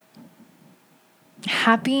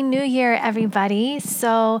Happy New Year, everybody.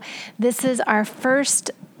 So this is our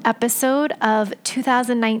first episode of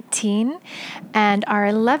 2019 and our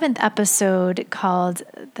 11th episode called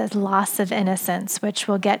The Loss of Innocence, which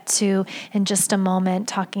we'll get to in just a moment,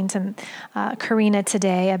 talking to Karina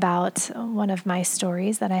today about one of my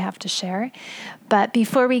stories that I have to share. But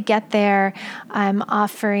before we get there, I'm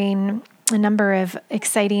offering a number of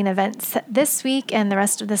exciting events this week and the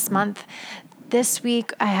rest of this month. This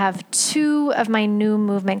week, I have two of my new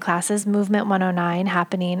movement classes, Movement 109,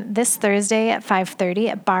 happening this Thursday at 5:30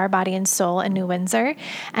 at Bar, Body, and Soul in New Windsor,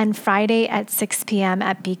 and Friday at 6 p.m.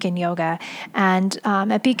 at Beacon Yoga. And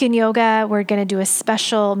at Beacon Yoga, we're going to do a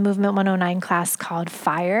special Movement 109 class called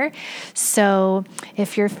Fire. So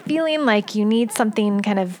if you're feeling like you need something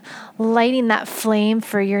kind of lighting that flame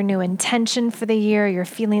for your new intention for the year, you're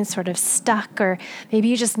feeling sort of stuck, or maybe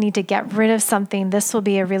you just need to get rid of something, this will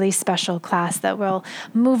be a really special class that will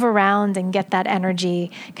move around and get that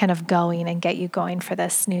energy kind of going and get you going for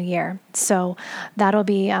this new year. So that'll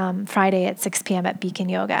be Friday at 6 p.m. at Beacon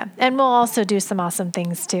Yoga. And we'll also do some awesome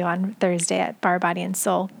things too on Thursday at Bar, Body, and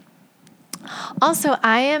Soul. Also,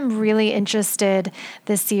 I am really interested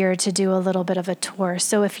this year to do a little bit of a tour.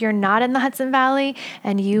 So if you're not in the Hudson Valley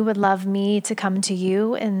and you would love me to come to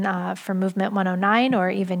you for Movement 109 or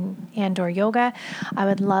even and/or yoga, I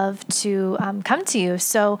would love to come to you.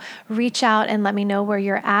 So reach out and let me know where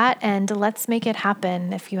you're at, and let's make it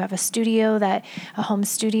happen. If you have a home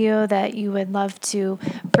studio that you would love to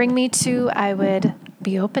bring me to, I would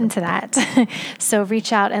be open to that. So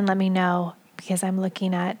reach out and let me know, because I'm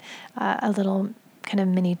looking at a little kind of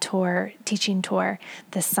mini tour, teaching tour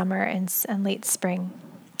this summer and late spring.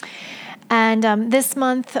 And this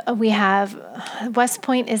month we have West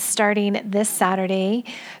Point is starting this Saturday.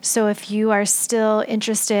 So if you are still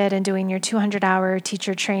interested in doing your 200-hour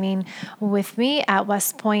teacher training with me at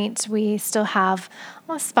West Point, we still have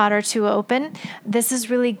a spot or two open. This is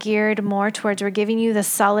really geared more towards, we're giving you the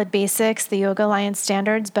solid basics, the Yoga Alliance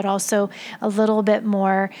standards, but also a little bit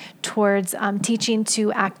more towards teaching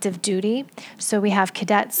to active duty. So we have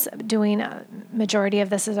cadets doing, majority of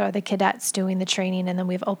this are the cadets doing the training, and then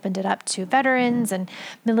we've opened it up to veterans and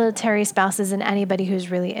military spouses and anybody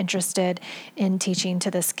who's really interested in teaching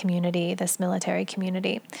to this community, this military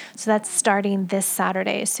community. So that's starting this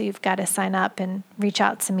Saturday. So you've got to sign up and reach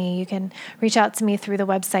out to me. You can reach out to me through the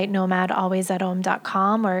website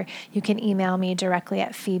nomadalwaysathome.com, or you can email me directly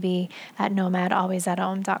at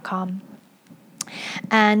phoebe@nomadalwaysathome.com.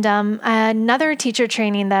 And another teacher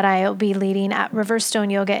training that I will be leading at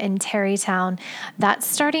Riverstone Yoga in Tarrytown, that's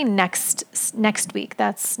starting next week.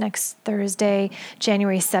 That's next Thursday,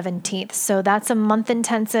 January 17th. So that's a month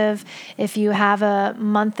intensive. If you have a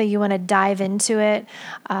month that you want to dive into it,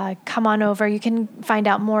 come on over. You can find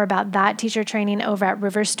out more about that teacher training over at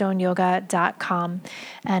riverstoneyoga.com.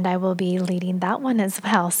 And I will be leading that one as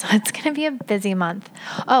well. So it's going to be a busy month.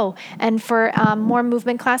 Oh, and for more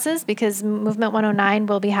movement classes, because Movement 109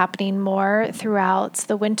 will be happening more throughout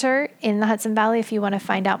the winter in the Hudson Valley. If you want to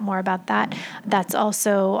find out more about that, that's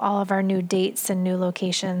also all of our new dates and new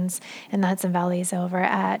locations in the Hudson Valley is over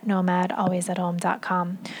at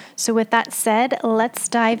nomadalwaysathome.com. So with that said, let's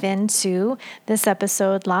dive into this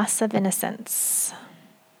episode, Loss of Innocence.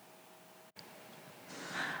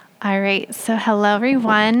 All right, so hello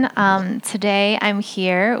everyone. Today I'm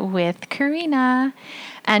here with Karina,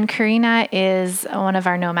 and Karina is one of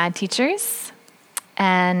our Nomad teachers,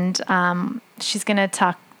 and she's going to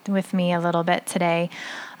talk with me a little bit today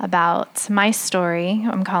about my story.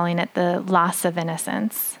 I'm calling it The Loss of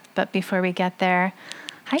Innocence. But before we get there,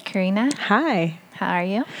 hi Karina. Hi. How are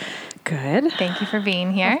you? Good. Thank you for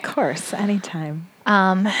being here. Of course, anytime.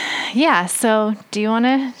 So do you want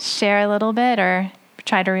to share a little bit or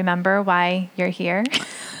try to remember why you're here?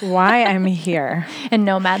 Why I'm here. In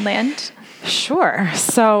Nomadland? Sure.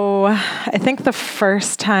 So I think the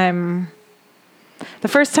first time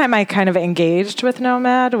I kind of engaged with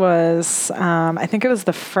Nomad was, I think it was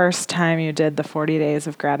the first time you did the 40 Days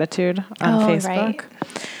of Gratitude on Facebook. Right.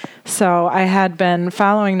 So I had been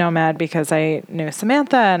following Nomad because I knew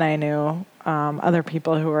Samantha and I knew other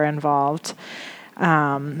people who were involved.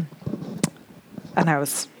 And I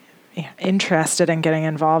was interested in getting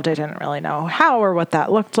involved. I didn't really know how or what that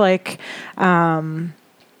looked like. And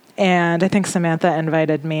I think Samantha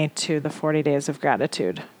invited me to the 40 Days of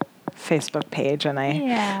Gratitude Facebook page, and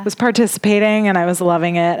I was participating and I was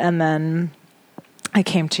loving it. And then I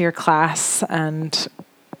came to your class and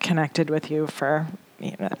connected with you for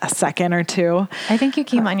a second or two. I think you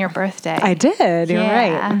came on your birthday. I did. You're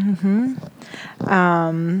right. Mm-hmm.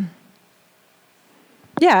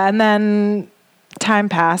 And then time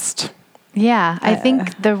passed Yeah, I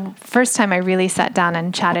think the first time I really sat down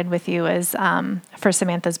and chatted with you was for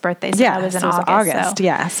Samantha's birthday. So that was in August.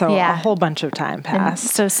 So a whole bunch of time passed.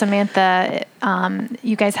 And so Samantha,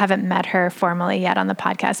 you guys haven't met her formally yet on the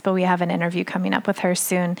podcast, but we have an interview coming up with her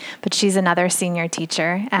soon. But she's another senior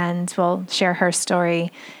teacher, and we'll share her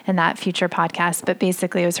story in that future podcast. But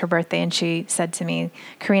basically, it was her birthday, and she said to me,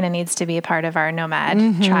 Karina needs to be a part of our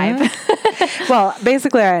nomad tribe. Well,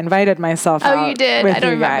 basically, I invited myself out you did. with I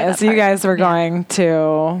don't you remember guys. that part. You guys were going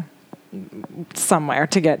to somewhere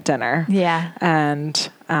to get dinner. Yeah. And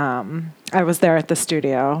I was there at the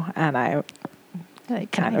studio, and I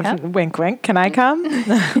kind of wink, wink. Can I come?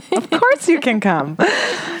 Of course you can come.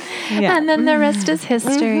 Yeah. And then the rest is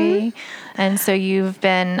history. And so you've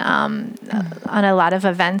been on a lot of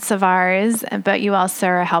events of ours, but you also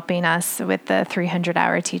are helping us with the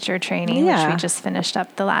 300-hour teacher training, which we just finished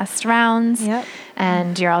up the last rounds. Yep.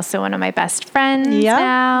 And you're also one of my best friends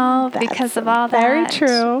now because of all that. Very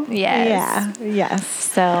true. Yes. Yeah. Yes.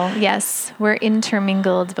 So, yes, we're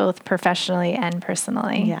intermingled both professionally and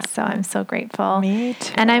personally. Yeah. So I'm so grateful. Me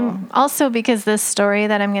too. And I'm also, because this story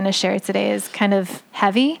that I'm going to share today is kind of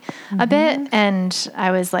heavy a bit. And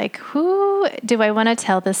I was like, who do I want to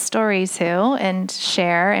tell this story to and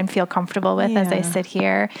share and feel comfortable with as I sit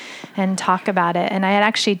here and talk about it? And I had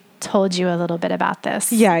actually told you a little bit about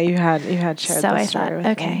this. Yeah, you had shared so this I story thought, with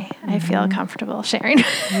okay, me. I feel comfortable sharing.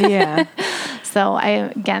 Yeah. So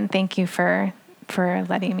I, again, thank you for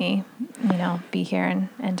letting me, be here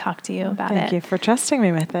and talk to you about it. Thank you for trusting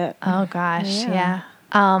me with it. Oh gosh. Yeah.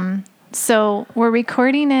 So we're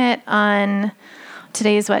recording it on,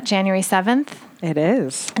 today's January 7th? It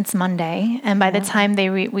is. It's Monday. And by the time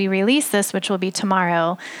we release this, which will be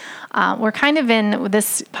tomorrow, we're kind of in,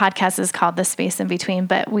 this podcast is called The Space in Between,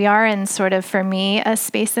 but we are in sort of, for me, a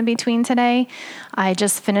space in between today. I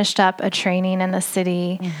just finished up a training in the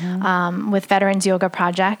city with Veterans Yoga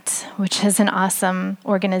Project, which is an awesome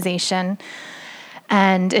organization.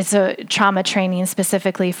 And it's a trauma training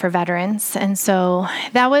specifically for veterans. And so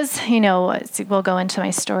that was, we'll go into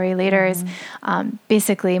my story later, is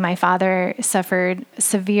basically my father suffered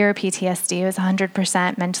severe PTSD. He was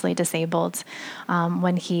 100% mentally disabled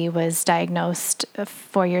when he was diagnosed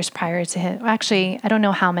 4 years prior to his, actually, I don't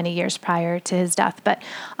know how many years prior to his death, but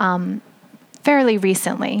fairly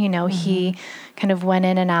recently, he kind of went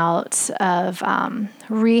in and out of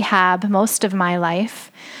rehab most of my life.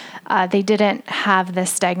 They didn't have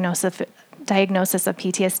this diagnosis of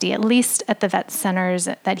PTSD, at least at the vet centers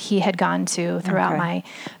that he had gone to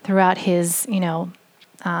throughout his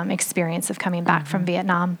experience of coming back from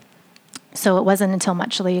Vietnam. So it wasn't until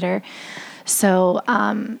much later. So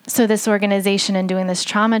this organization and doing this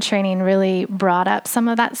trauma training really brought up some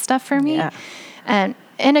of that stuff for me, and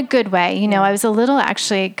in a good way. I was a little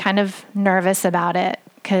actually kind of nervous about it,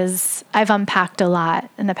 because I've unpacked a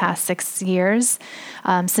lot in the past 6 years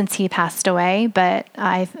since he passed away, but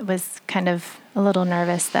I was kind of a little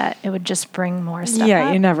nervous that it would just bring more stuff up.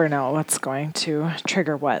 Yeah, you never know what's going to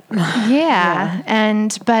trigger what. But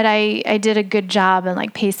I did a good job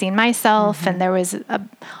in pacing myself, and there was an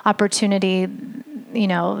opportunity.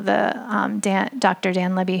 Dr.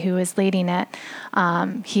 Dan Libby, who was leading it,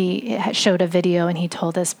 he showed a video and he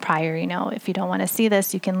told us prior, if you don't want to see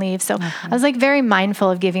this, you can leave. So I was very mindful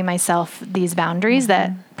of giving myself these boundaries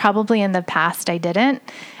that probably in the past I didn't.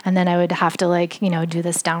 And then I would have to do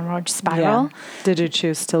this downward spiral. Yeah. Did you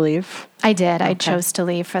choose to leave? I did. I chose to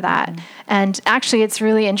leave for that. And actually, it's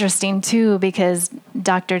really interesting, too, because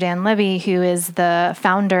Dr. Dan Libby, who is the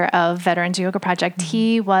founder of Veterans Yoga Project,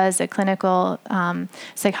 he was a clinical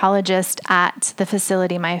psychologist at the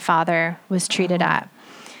facility my father was treated at.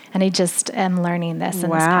 And I just am learning this in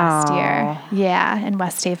this past year. Yeah, in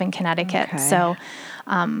West Haven, Connecticut. Okay. So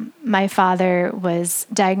my father was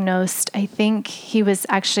diagnosed, I think he was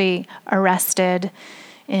actually arrested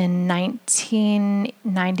in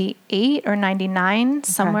 1998 or 99,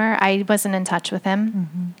 somewhere. I wasn't in touch with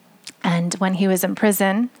him. And when he was in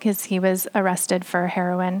prison, because he was arrested for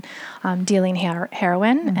heroin, dealing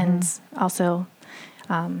heroin, and also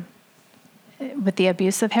with the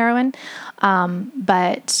abuse of heroin.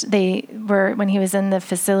 But when he was in the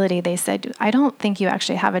facility, they said, I don't think you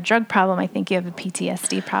actually have a drug problem. I think you have a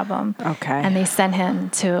PTSD problem. Okay. And they sent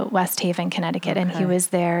him to West Haven, Connecticut, and he was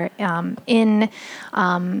there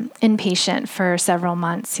inpatient for several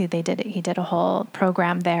months. He did a whole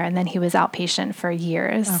program there, and then he was outpatient for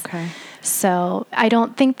years. Okay. So I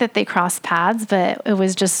don't think that they crossed paths, but it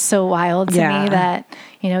was just so wild to me that,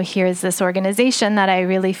 here's this organization that I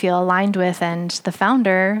really feel aligned with, and the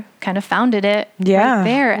founder kind of founded it right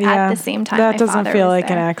there at the same time. That doesn't feel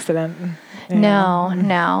like an accident.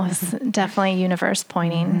 No, it's definitely universe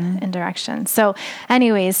pointing in direction. So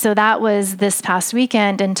anyways, so that was this past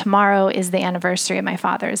weekend, and tomorrow is the anniversary of my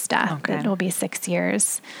father's death. Okay. It will be 6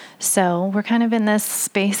 years. So we're kind of in this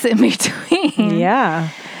space in between. Yeah.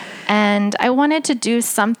 And I wanted to do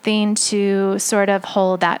something to sort of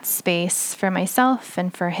hold that space for myself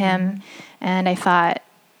and for him. And I thought,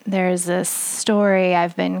 there's this story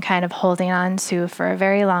I've been kind of holding on to for a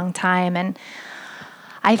very long time. And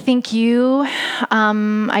I think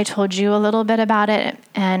I told you a little bit about it,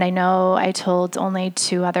 and I know I told only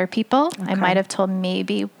 2 other people. Okay. I might have told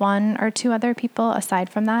maybe 1 or 2 other people aside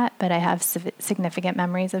from that, but I have significant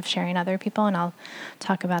memories of sharing other people, and I'll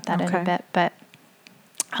talk about that in a bit. But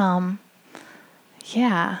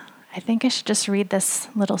yeah, I think I should just read this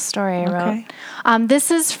little story I wrote. This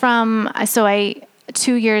is from,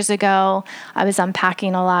 2 years ago, I was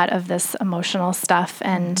unpacking a lot of this emotional stuff,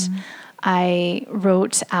 and I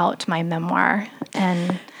wrote out my memoir.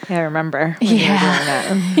 And I remember when you were doing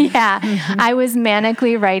that. Yeah. I was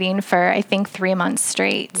manically writing for, I think, 3 months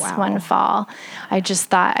straight one fall. I just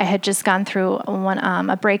thought I had just gone through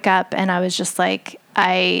a breakup, and I was just like,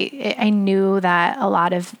 I knew that a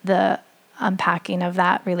lot of the unpacking of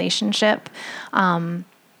that relationship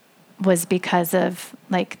was because of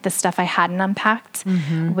like the stuff I hadn't unpacked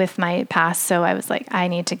with my past. So I was like, I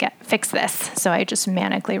need to fix this. So I just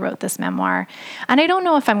manically wrote this memoir, and I don't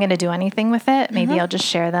know if I'm going to do anything with it. Maybe I'll just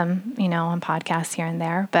share them, on podcasts here and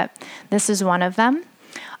there, but this is one of them.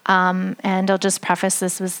 And I'll just preface,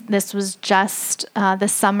 this was just the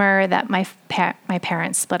summer that my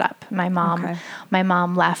parents split up. My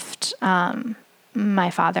mom left my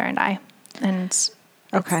father and I. And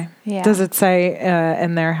okay. Yeah. Does it say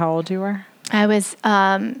in there how old you were? I was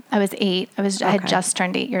 8. I had just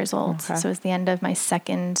turned 8 years old. Okay. So it was the end of my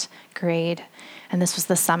 2nd grade, and this was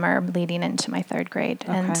the summer leading into my 3rd grade.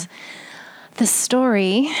 Okay. And the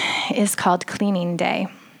story is called Cleaning Day.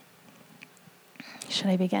 Should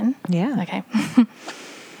I begin? Yeah. Okay.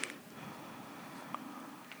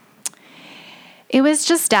 It was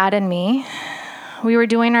just Dad and me. We were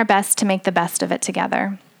doing our best to make the best of it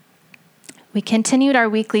together. We continued our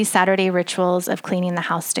weekly Saturday rituals of cleaning the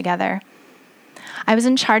house together. I was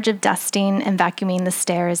in charge of dusting and vacuuming the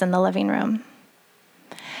stairs and the living room.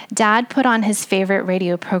 Dad put on his favorite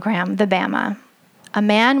radio program, The Bama, a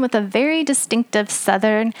man with a very distinctive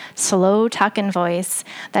Southern, slow-talking voice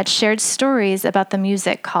that shared stories about the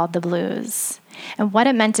music called the blues and what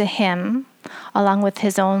it meant to him, along with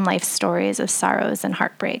his own life stories of sorrows and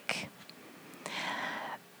heartbreak.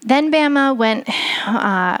 Then Bama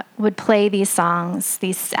would play these songs,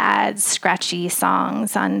 these sad, scratchy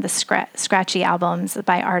songs on the scratchy albums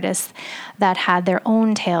by artists that had their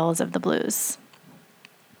own tales of the blues.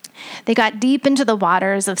 They got deep into the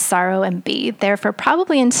waters of sorrow and bathed there for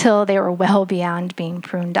probably until they were well beyond being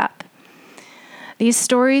pruned up. These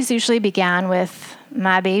stories usually began with,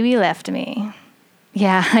 "My baby left me."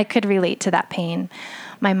 Yeah, I could relate to that pain.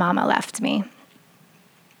 My mama left me.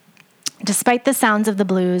 Despite the sounds of the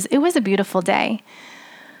blues, it was a beautiful day.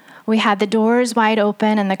 We had the doors wide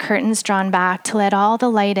open and the curtains drawn back to let all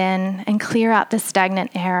the light in and clear out the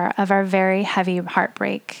stagnant air of our very heavy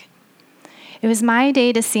heartbreak. It was my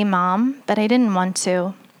day to see Mom, but I didn't want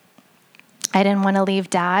to. I didn't want to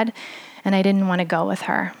leave Dad, and I didn't want to go with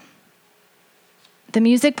her. The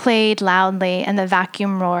music played loudly and the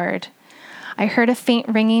vacuum roared. I heard a faint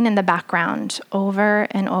ringing in the background over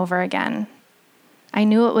and over again. I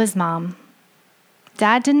knew it was Mom.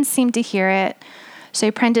 Dad didn't seem to hear it, so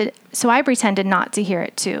I pretended not to hear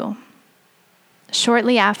it too.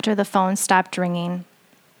 Shortly after the phone stopped ringing,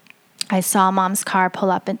 I saw Mom's car pull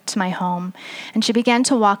up into my home, and she began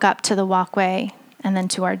to walk up to the walkway and then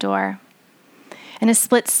to our door. In a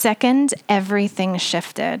split second, everything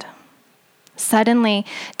shifted. Suddenly,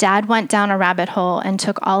 Dad went down a rabbit hole and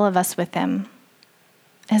took all of us with him.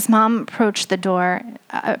 As Mom approached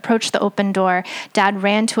the open door, Dad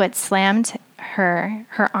ran to it, slammed her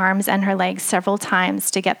arms and her legs several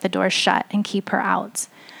times to get the door shut and keep her out.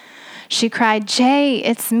 She cried, "Jay,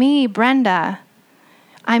 it's me, Brenda.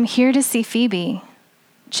 I'm here to see Phoebe.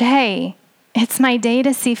 Jay, it's my day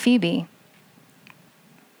to see Phoebe."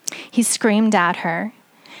 He screamed at her,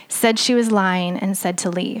 said she was lying, and said to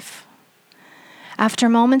leave. After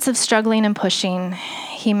moments of struggling and pushing,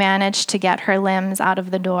 he managed to get her limbs out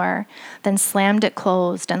of the door, then slammed it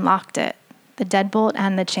closed and locked it, the deadbolt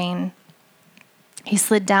and the chain. He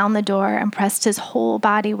slid down the door and pressed his whole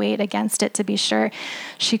body weight against it to be sure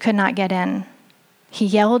she could not get in. He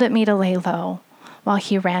yelled at me to lay low while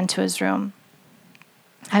he ran to his room.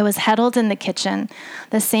 I was huddled in the kitchen,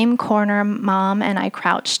 the same corner Mom and I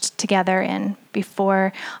crouched together in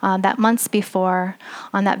before, that months before,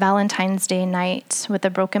 on that Valentine's Day night with the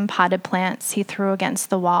broken potted plants he threw against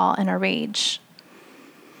the wall in a rage.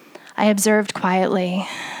 I observed quietly.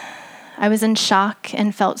 I was in shock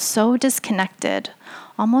and felt so disconnected,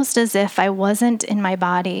 almost as if I wasn't in my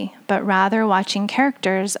body, but rather watching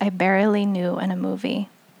characters I barely knew in a movie.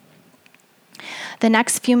 The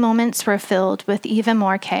next few moments were filled with even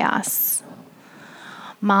more chaos.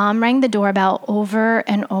 Mom rang the doorbell over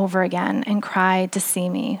and over again and cried to see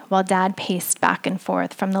me while Dad paced back and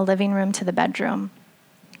forth from the living room to the bedroom.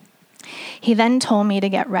 He then told me to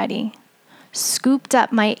get ready, scooped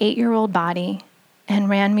up my 8-year-old body, and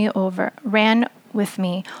ran with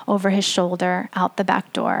me over his shoulder, out the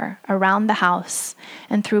back door, around the house,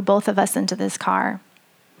 and threw both of us into this car.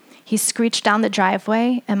 He screeched down the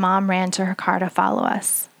driveway, and Mom ran to her car to follow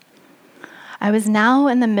us. I was now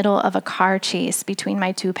in the middle of a car chase between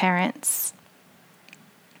my two parents.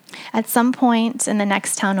 At some point in the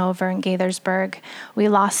next town over in Gaithersburg, we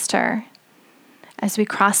lost her as we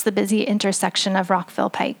crossed the busy intersection of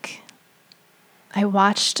Rockville Pike. I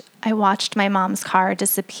watched my mom's car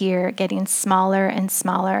disappear, getting smaller and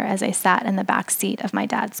smaller as I sat in the back seat of my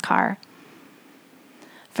dad's car.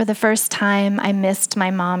 For the first time, I missed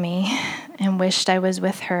my mommy and wished I was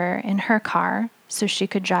with her in her car so she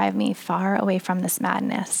could drive me far away from this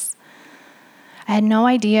madness. I had no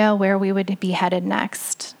idea where we would be headed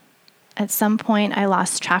next. At some point, I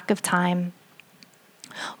lost track of time.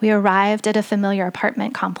 We arrived at a familiar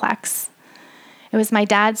apartment complex. It was my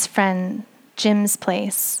dad's friend, Jim's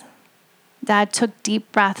place. Dad took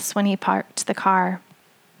deep breaths when he parked the car.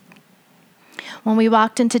 When we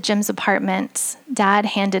walked into Jim's apartment, Dad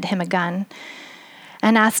handed him a gun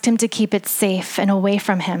and asked him to keep it safe and away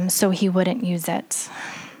from him so he wouldn't use it.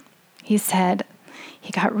 He said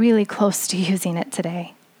he got really close to using it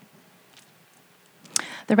today.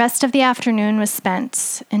 The rest of the afternoon was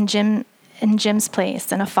spent in Jim's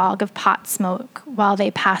place in a fog of pot smoke while they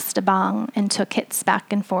passed a bong and took hits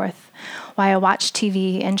back and forth while I watched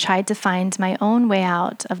TV and tried to find my own way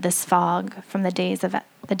out of this fog from the day's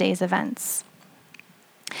events.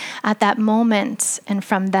 At that moment and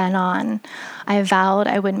from then on, I vowed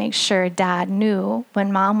I would make sure Dad knew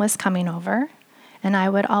when Mom was coming over, and I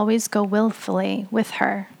would always go willfully with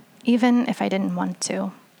her, even if I didn't want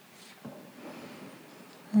to.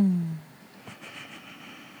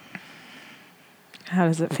 How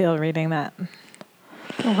does it feel reading that?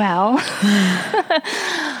 Well,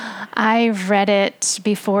 I read it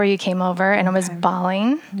before you came over, and I was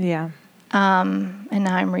bawling. Yeah. And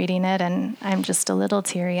now I'm reading it, and I'm just a little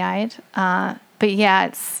teary-eyed. But yeah,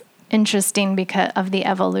 it's interesting because of the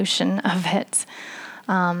evolution of it.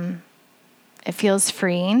 It feels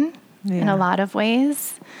freeing in a lot of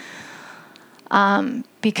ways.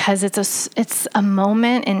 Because it's a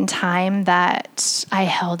moment in time that I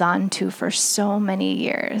held on to for so many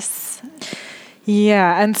years.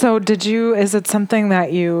 Yeah. And so is it something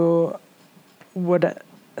that you would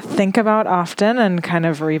think about often and kind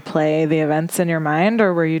of replay the events in your mind,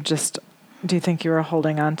 or do you think you were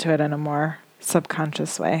holding on to it in a more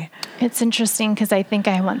subconscious way? It's interesting because I think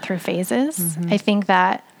I went through phases. I think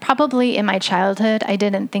that probably in my childhood, I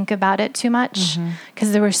didn't think about it too much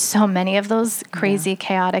because there were so many of those crazy,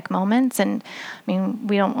 chaotic moments. And I mean,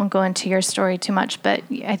 we won't go into your story too much, but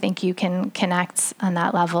I think you can connect on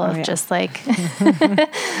that level of just like,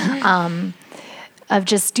 of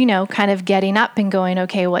just, kind of getting up and going,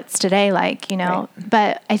 okay, what's today like, Right.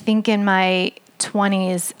 But I think in my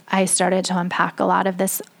 20s, I started to unpack a lot of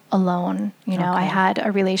this alone. I had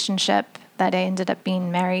a relationship that I ended up being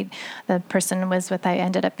married. The person I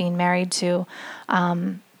ended up being married to.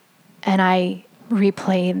 And I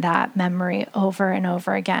replayed that memory over and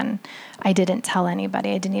over again. I didn't tell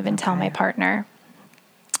anybody. I didn't even tell my partner.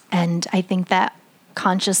 And I think that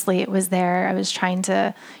consciously it was there. I was trying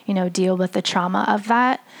to, deal with the trauma of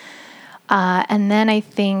that. And then I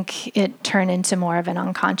think it turned into more of an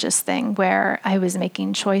unconscious thing where I was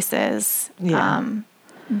making choices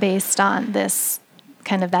based on this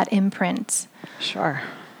kind of that imprint. Sure.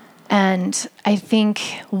 And I think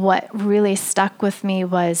what really stuck with me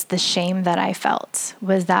was the shame that I felt,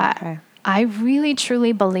 was that I really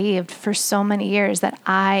truly believed for so many years that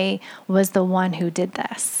I was the one who did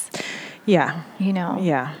this. Yeah.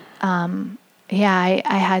 Yeah. I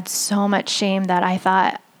had so much shame that I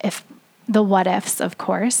thought the what ifs, of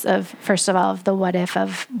course, first of all, what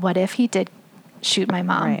if he did shoot my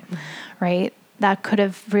mom, right? That could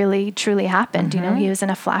have really, truly happened. He was in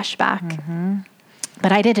a flashback.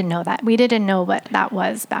 But I didn't know that. We didn't know what that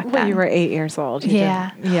was back then. You were 8 years old. Yeah.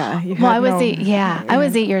 I was 8. Yeah, I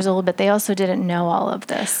was 8 years old, but they also didn't know all of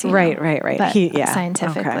this. Right. But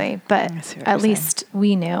scientifically, okay. But at least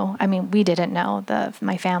we knew. I mean, we didn't know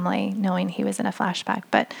my family knowing he was in a flashback.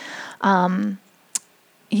 But, I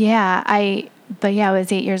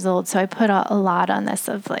was 8 years old, so I put a lot on this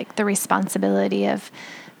of like the responsibility of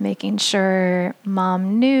making sure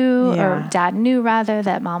mom knew or dad knew rather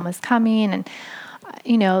that mom was coming and.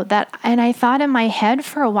 And I thought in my head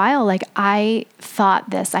for a while, like I thought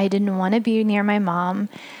this, I didn't want to be near my mom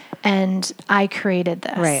and I created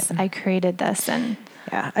this. Right. I created this. And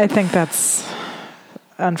yeah, I think that's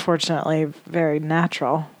unfortunately very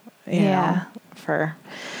natural, you know, for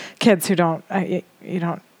kids who you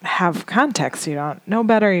don't have context. You don't know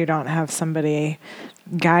better. You don't have somebody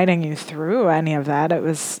guiding you through any of that. It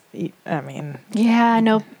was,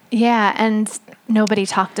 and nobody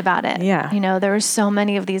talked about it. Yeah. There were so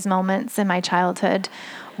many of these moments in my childhood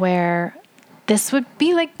where this would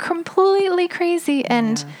be like completely crazy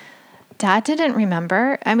and dad didn't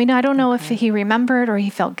remember. I mean, I don't know if he remembered or he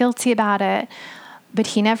felt guilty about it, but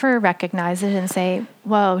he never recognized it and say,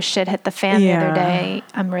 whoa, shit hit the fan the other day.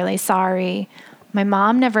 I'm really sorry. My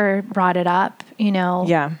mom never brought it up,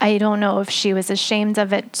 Yeah. I don't know if she was ashamed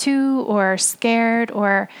of it too or scared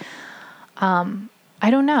or, I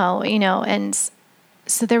don't know, and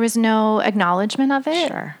so there was no acknowledgement of it.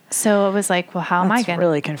 Sure. So it was like, well, how am I going to? That's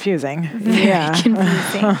really confusing. Very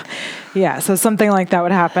confusing. Yeah. So something like that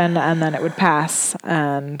would happen and then it would pass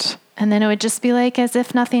and then it would just be like as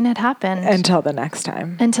if nothing had happened. Until the next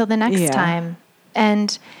time.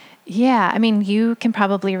 And I mean, you can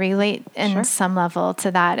probably relate in some level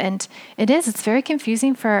to that. And it's very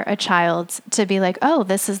confusing for a child to be like, oh,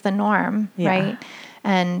 this is the norm, right?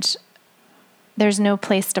 And there's no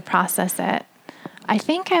place to process it. I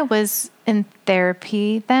think I was in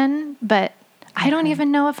therapy then, but I don't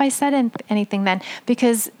even know if I said anything then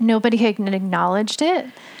because nobody had acknowledged it.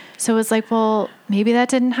 So it was like, well, maybe that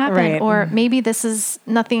didn't happen, right. Or maybe this is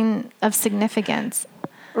nothing of significance.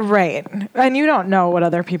 Right. And you don't know what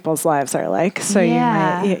other people's lives are like. So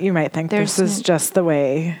you might think this is just the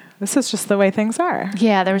way things are.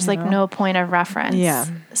 Yeah. There was no point of reference. Yeah.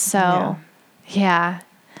 So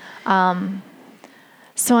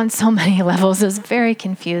so on so many levels, it was very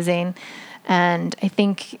confusing. And I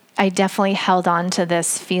think I definitely held on to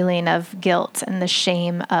this feeling of guilt and the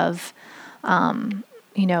shame of,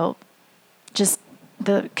 just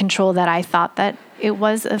the control that I thought that it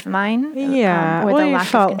was of mine. Yeah. Or the lack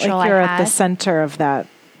felt of control like you're I at had. the center of that,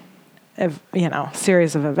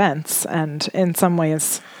 series of events. And in some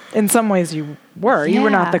ways you were. You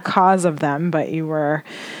were not the cause of them, but you were,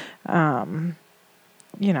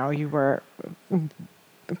 you were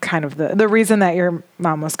kind of the reason that your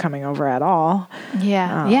mom was coming over at all.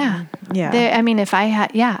 I mean, if I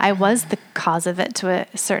had, I was the cause of it to a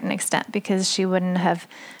certain extent because she wouldn't have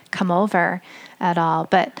come over at all.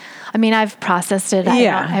 But I mean, I've processed it.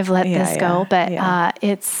 I've let this go, but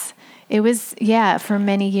it was, for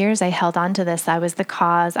many years I held on to this. I was the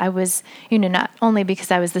cause. I was, not only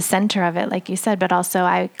because I was the center of it, like you said, but also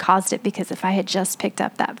I caused it because if I had just picked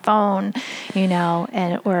up that phone,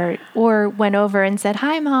 and, or went over and said,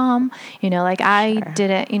 hi, Mom, I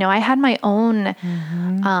didn't, I had my own,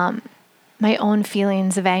 my own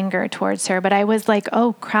feelings of anger towards her, but I was like,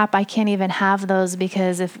 oh crap, I can't even have those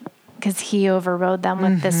because he overrode them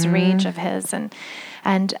with this rage of his.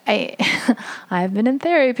 And I've been in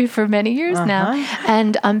therapy for many years now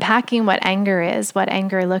and unpacking what anger is, what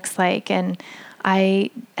anger looks like. And I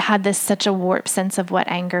had such a warped sense of what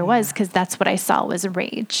anger was because that's what I saw was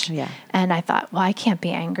rage. Yeah. And I thought, well, I can't be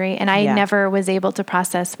angry. And I never was able to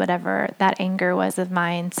process whatever that anger was of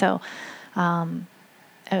mine. So,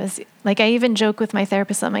 it was like, I even joke with my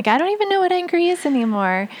therapist. I'm like, I don't even know what angry is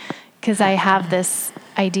anymore. Cause I have this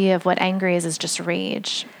idea of what angry is just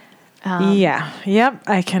rage. Yep.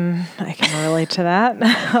 I can relate to that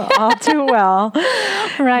all too well.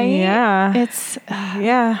 Right. Yeah. It's,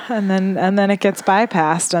 And then it gets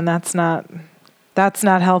bypassed and that's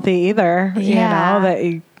not healthy either.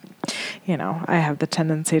 I have the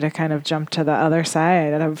tendency to kind of jump to the other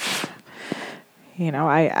side of,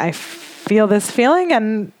 I feel this feeling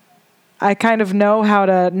and I kind of know how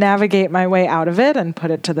to navigate my way out of it and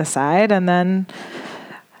put it to the side and then,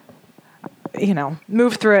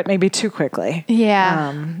 move through it maybe too quickly.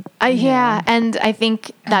 Yeah. And I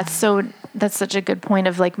think that's such a good point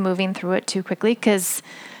of like moving through it too quickly. Cause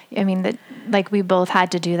I mean we both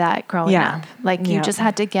had to do that growing up. Like you just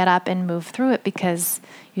had to get up and move through it because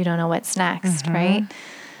you don't know what's next. Right.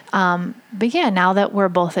 But yeah, now that we're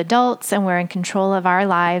both adults and we're in control of our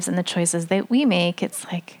lives and the choices that we make, it's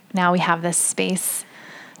like now we have this space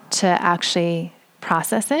to actually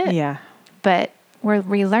process it. Yeah. But we're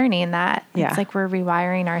relearning that. Yeah. It's like we're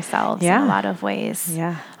rewiring ourselves Yeah. in a lot of ways.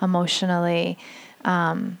 Yeah. Emotionally.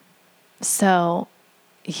 So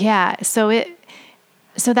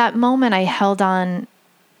that moment I held on,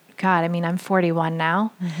 God, I mean, I'm 41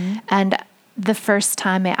 now. Mm-hmm. And the first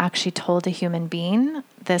time I actually told a human being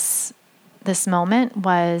this moment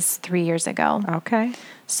was 3 years ago. Okay.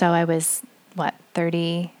 So I was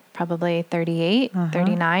 30, probably 38,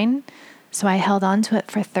 39. So I held on to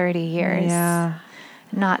it for 30 years. Yeah.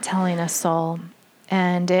 Not telling a soul.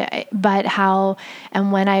 And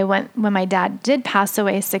when my dad did pass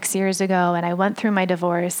away 6 years ago, and I went through my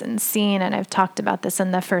divorce and I've talked about this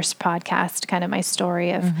in the first podcast, kind of my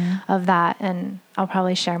story of that. And I'll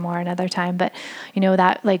probably share more another time, but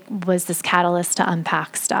that like was this catalyst to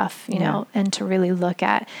unpack stuff, you know, and to really look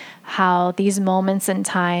at how these moments in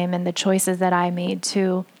time and the choices that I made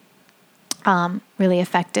to, really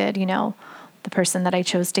affected, the person that I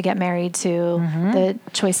chose to get married to, the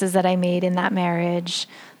choices that I made in that marriage,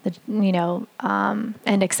 and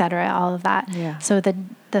et cetera, all of that. Yeah. So the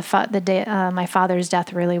day, my father's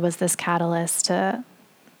death really was this catalyst to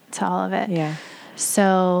all of it. Yeah.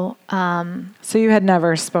 So, so you had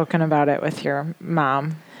never spoken about it with your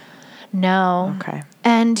mom? No. Okay.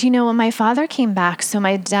 And, when my father came back, so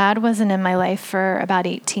my dad wasn't in my life for about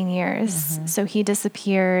 18 years. So he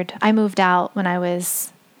disappeared. I moved out when I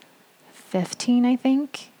was 15, I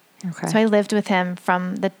think. Okay. So I lived with him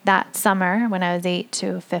from that summer when I was 8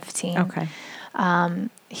 to 15. Okay.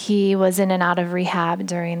 He was in and out of rehab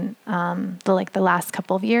during the last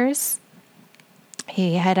couple of years.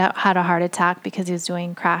 He had a heart attack because he was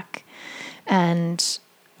doing crack, and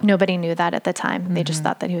nobody knew that at the time. They just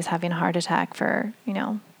thought that he was having a heart attack for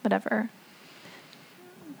whatever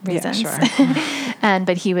reasons. Yeah, sure.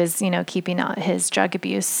 But he was keeping his drug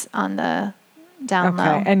abuse on the down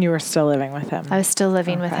low. And you were still living with him? I was still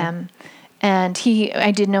living with him. And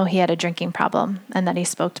I did know he had a drinking problem and that he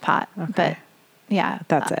smoked pot. Okay. But yeah.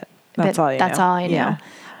 That's it. That's all you That's knew. all I knew. Yeah.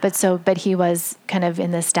 But he was kind of in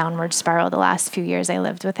this downward spiral the last few years I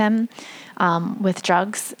lived with him, with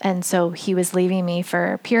drugs. And so he was leaving me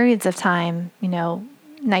for periods of time,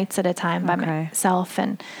 nights at a time by myself.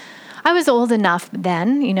 And I was old enough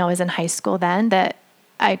then, I was in high school then, that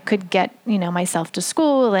I could get, myself to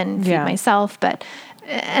school and feed myself. There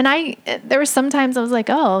were some times I was like,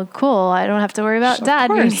 oh, cool. I don't have to worry about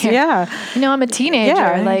dad being here. Yeah. I'm a teenager.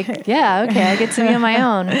 Yeah. Okay. I get to be on my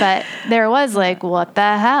own. But there was like, what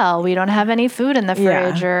the hell? We don't have any food in the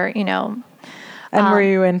fridge or, And were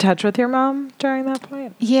you in touch with your mom during that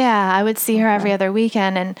point? Yeah. I would see her every other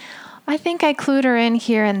weekend. And I think I clued her in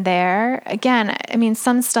here and there. Again, I mean,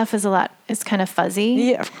 some stuff is kind of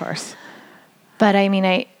fuzzy. Yeah, of course. But I mean,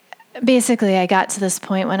 I got to this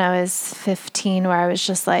point when I was 15 where I was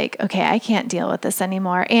just like, okay, I can't deal with this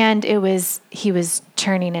anymore. And he was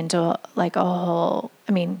turning into a whole,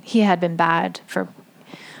 I mean, he had been bad for,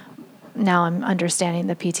 now I'm understanding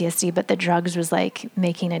the PTSD, but the drugs was like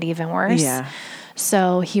making it even worse. Yeah.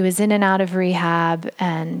 So he was in and out of rehab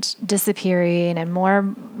and disappearing and more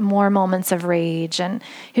moments of rage. And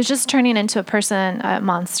he was just turning into a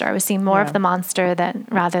monster. I was seeing more of the monster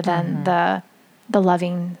rather than the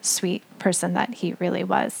loving, sweet person that he really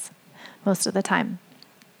was most of the time.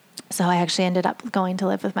 So I actually ended up going to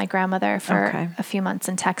live with my grandmother for a few months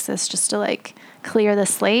in Texas just to clean the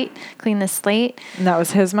slate. And that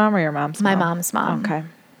was his mom or your mom's mom? My mom's mom. Okay.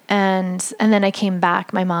 And then I came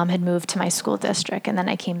back. My mom had moved to my school district, and then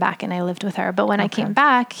I came back and I lived with her. But when I came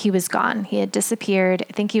back, he was gone. He had disappeared.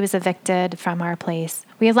 I think he was evicted from our place.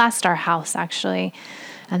 We had lost our house, actually.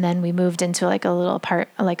 And then we moved into a little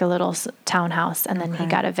townhouse, and then he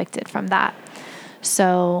got evicted from that.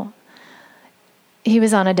 So he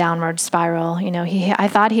was on a downward spiral. I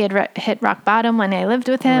thought he had hit rock bottom when I lived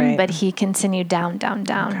with him, but he continued down.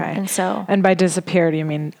 Okay. And by disappeared, you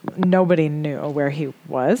mean nobody knew where he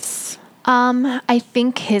was? I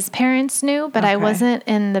think his parents knew, but I wasn't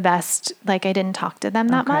in the best, I didn't talk to them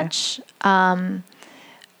that much.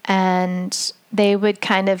 And they would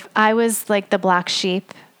I was like the black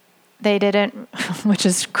sheep. They didn't, which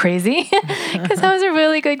is crazy because I was a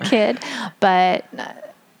really good kid, but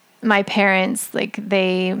my parents,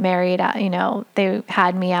 they married, they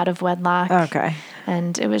had me out of wedlock. Okay.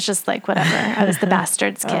 And it was just whatever. I was the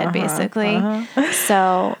bastard's kid, basically.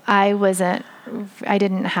 So I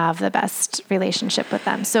didn't have the best relationship with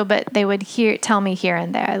them. So, but they would tell me here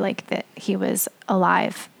and there, that he was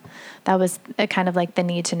alive. That was kind of the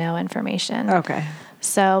need to know information. Okay.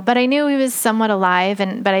 So, but I knew he was somewhat alive,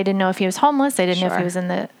 but I didn't know if he was homeless. I didn't know if he was in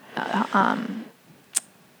the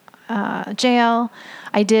jail.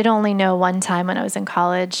 I did only know one time when I was in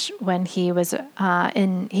college when he was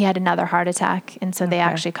he had another heart attack. And so they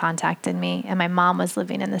actually contacted me, and my mom was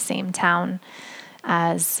living in the same town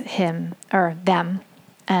as him or them.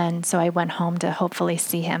 And so I went home to hopefully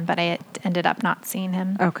see him, but I ended up not seeing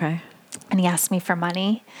him. Okay. And he asked me for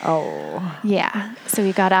money. Oh. Yeah. So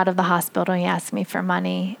he got out of the hospital and he asked me for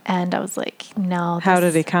money. And I was like, no. How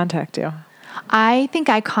did he contact you? I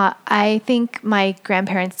think my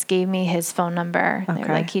grandparents gave me his phone number. They were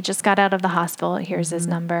like, he just got out of the hospital. Here's his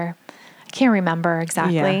number. I can't remember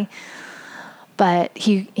exactly. Yeah. But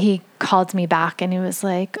he called me back and he was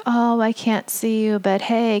like, oh, I can't see you, but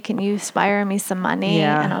hey, can you wire me some money?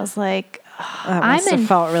 Yeah. And I was like, I'm in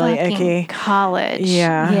felt really icky. College.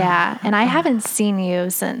 Yeah. Yeah. And I haven't seen you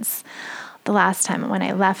since the last time when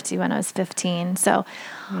I left you when I was 15. So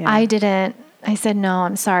I said, no,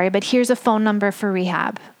 I'm sorry, but here's a phone number for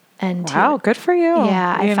rehab. And wow, good for you.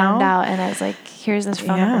 Yeah, I found out and I was like, here's this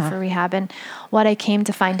phone number for rehab. And what I came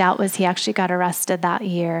to find out was he actually got arrested that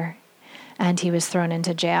year and he was thrown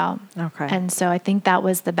into jail. Okay. And so I think that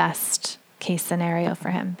was the best case scenario for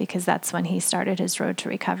him because that's when he started his road to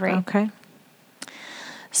recovery. Okay.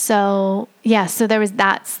 So, so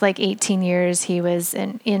that's like 18 years he was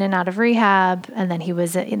in and out of rehab. And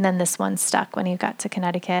then this one stuck when he got to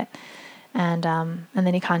Connecticut. And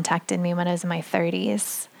then he contacted me when I was in my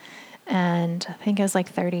 30s. And I think I was like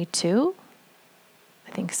 32.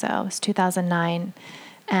 I think so. It was 2009.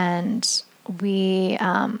 And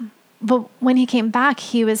but when he came back,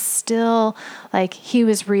 he was still he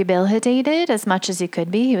was rehabilitated as much as he could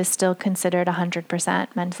be. He was still considered 100%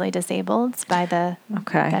 mentally disabled by the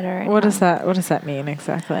veteran. What does that mean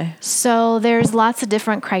exactly? So there's lots of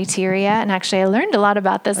different criteria, and actually I learned a lot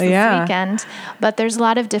about this weekend. But there's a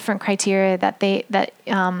lot of different criteria that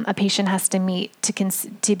a patient has to meet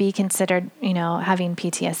to be considered, having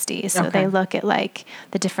PTSD. So they look at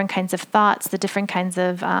the different kinds of thoughts, the different kinds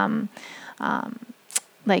of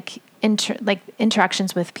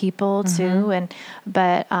interactions with people too,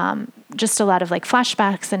 but just a lot of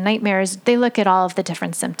flashbacks and nightmares. They look at all of the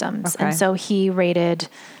different symptoms, and so he rated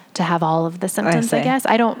to have all of the symptoms. I guess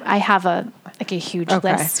I have a huge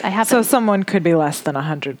list. So someone could be less than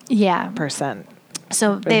 100%. Yeah.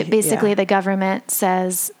 So the government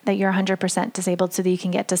says that you're 100% disabled so that you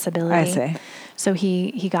can get disability. I see. So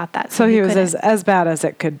he got that. So he was as bad as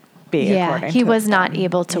it could be. Yeah, he was not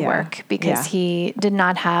able to work because he did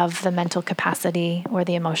not have the mental capacity or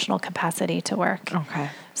the emotional capacity to work. Okay.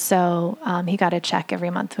 So he got a check every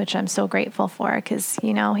month, which I'm so grateful for because,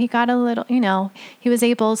 he got a little, he was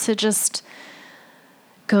able to just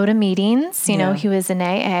go to meetings. He was in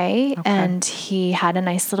AA and he had a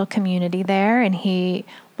nice little community there, and he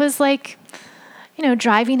was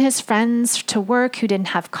driving his friends to work who didn't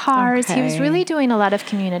have cars. He was really doing a lot of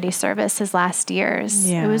community service his last years.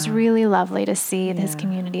 Yeah. It was really lovely to see his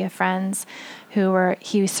community of friends who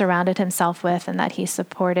he surrounded himself with and that he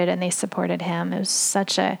supported, and they supported him. It was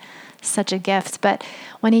such a gift. But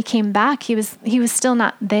when he came back, he was still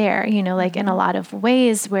not there, in a lot of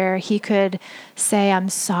ways where he could say, I'm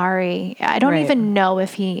sorry. I don't even know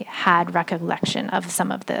if he had recollection of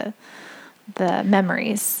some of the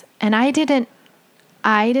memories. And I didn't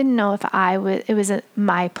know if it was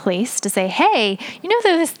my place to say, hey,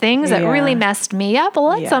 those things that really messed me up,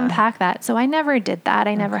 let's unpack that. So I never did that.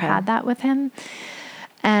 I never had that with him.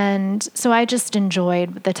 And so I just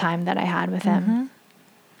enjoyed the time that I had with him.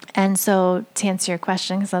 And so to answer your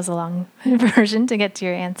question, because that was a long version to get to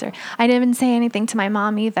your answer, I didn't say anything to my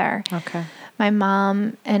mom either. Okay. My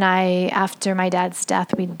mom and I, after my dad's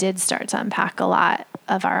death, we did start to unpack a lot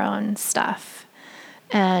of our own stuff.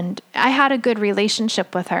 And I had a good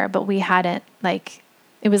relationship with her, but we hadn't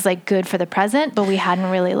it was good for the present, but we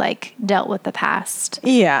hadn't really dealt with the past.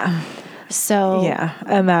 Yeah. So. Yeah.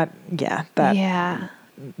 And that. Yeah.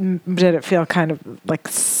 Did it feel kind of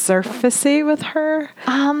surfacey with her?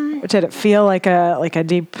 Did it feel like a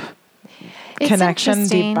deep connection,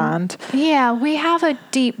 deep bond? Yeah, we have a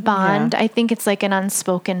deep bond. Yeah. I think it's an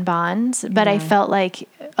unspoken bond, but I felt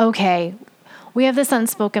okay, we have this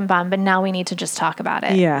unspoken bond, but now we need to just talk about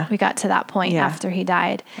it. Yeah. We got to that point after he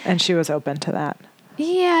died. And she was open to that.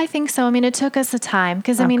 Yeah, I think so. I mean, it took us a time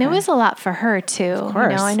because, it was a lot for her too. Of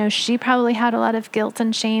course. I know she probably had a lot of guilt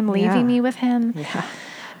and shame leaving me with him. Yeah.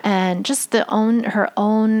 And just her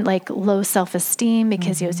own low self-esteem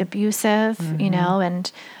because he was abusive,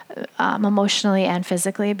 and emotionally and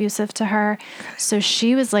physically abusive to her. So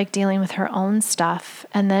she was dealing with her own stuff,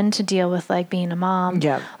 and then to deal with being a mom.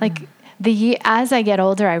 Yeah. as I get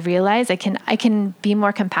older, I realize I can be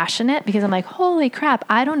more compassionate, because I'm like, holy crap,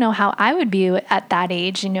 I don't know how I would be at that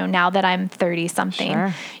age, now that I'm 30 something.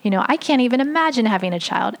 Sure. I can't even imagine having a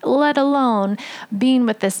child, let alone being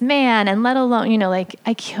with this man, and let alone, like,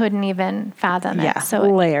 I couldn't even fathom it. So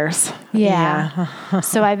layers. Yeah.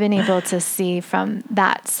 So I've been able to see from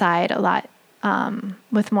that side a lot,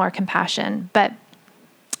 with more compassion. But,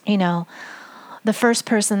 the first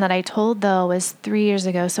person that I told, though, was 3 years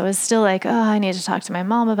ago. So it was still like, oh, I need to talk to my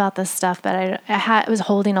mom about this stuff. But I was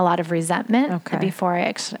holding a lot of resentment before I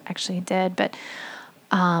actually did. But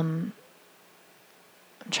I'm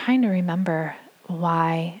trying to remember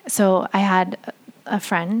why. So I had a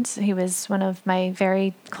friend. He was one of my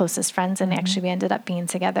very closest friends. And actually we ended up being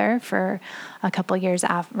together for a couple years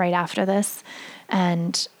right after this.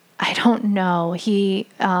 And I don't know. He's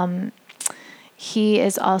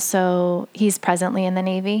presently in the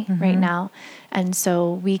Navy right now. And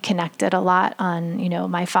so we connected a lot on,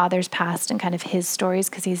 my father's past and kind of his stories,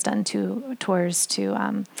 because he's done 2 tours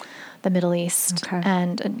to the Middle East,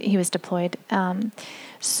 and he was deployed.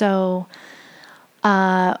 So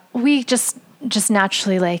we just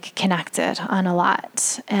naturally connected on a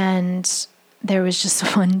lot. And there was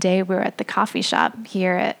just one day we were at the coffee shop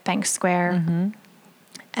here at Bank Square,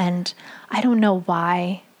 and I don't know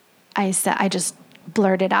why I just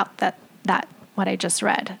blurted out that what I just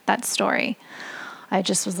read, that story. I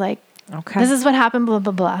just was like, this is what happened, blah,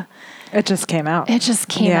 blah, blah. It just came out. It just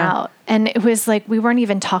came out. And it was like, we weren't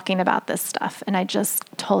even talking about this stuff. And I just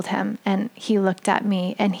told him, and he looked at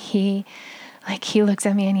me, and he looked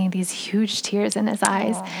at me, and he had these huge tears in his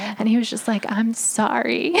eyes. Aww. And he was just like, I'm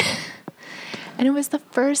sorry. And it was the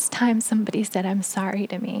first time somebody said, I'm sorry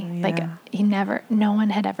to me. No one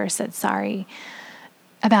had ever said sorry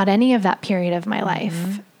about any of that period of my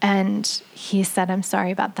life. And he said, I'm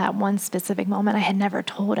sorry about that one specific moment. I had never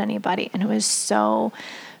told anybody. And it was so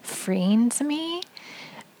freeing to me.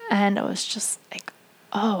 And it was just like,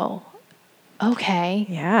 oh, okay.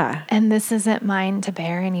 Yeah. And this isn't mine to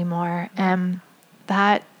bear anymore. And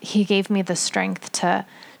that he gave me the strength to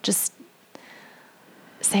just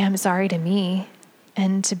say, I'm sorry to me,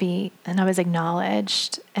 and I was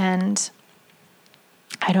acknowledged. And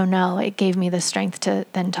I don't know, it gave me the strength to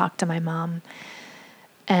then talk to my mom.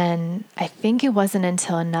 And I think it wasn't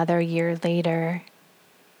until another year later,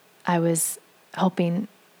 I was hoping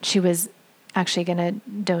she was actually going to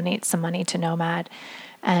donate some money to Nomad.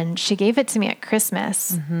 And she gave it to me at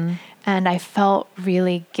Christmas. And I felt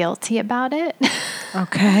really guilty about it.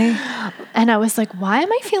 Okay. And I was like, why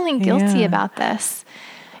am I feeling guilty about this?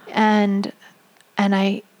 And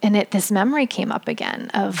this memory came up again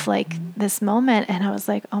of this moment. And I was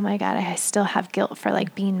like, oh my God, I still have guilt for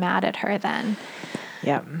being mad at her then.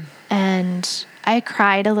 Yeah. And I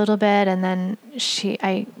cried a little bit. And then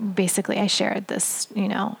I shared this,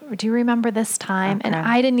 do you remember this time? Okay. And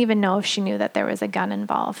I didn't even know if she knew that there was a gun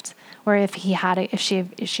involved, or if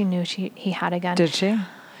she knew he had a gun. Did she?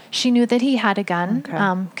 She knew that he had a gun,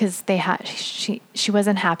 because she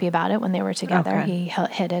wasn't happy about it when they were together. Okay. He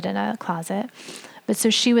hid it in a closet. But so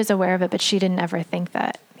she was aware of it, but she didn't ever think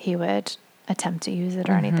that he would attempt to use it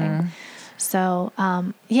or anything. So,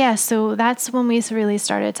 so that's when we really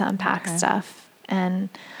started to unpack stuff. And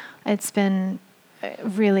it's been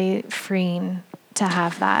really freeing to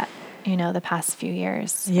have that, the past few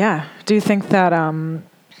years. Yeah. Do you think that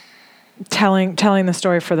telling the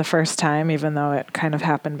story for the first time, even though it kind of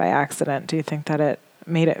happened by accident, do you think that it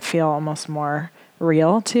made it feel almost more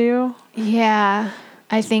real to you? Yeah,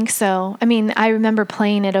 I think so. I mean, I remember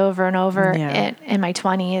playing it over and over in my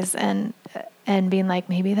 20s and being like,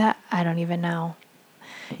 maybe that, I don't even know,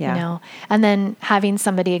 and then having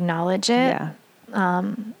somebody acknowledge it,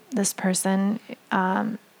 this person,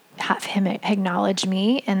 have him acknowledge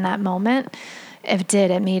me in that moment. It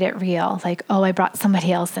made it real. Like, oh, I brought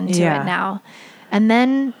somebody else into it now. And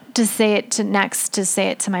then to say it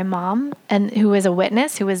to my mom, and who was a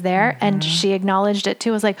witness, who was there, and she acknowledged it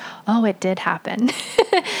too. Was like, oh, it did happen,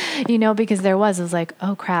 because it was like,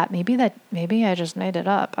 oh crap, maybe I just made it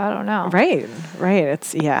up. I don't know. Right.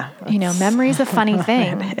 It's memory's a funny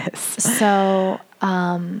thing. It is. So,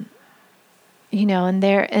 and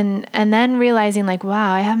then realizing like,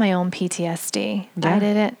 wow, I have my own PTSD. I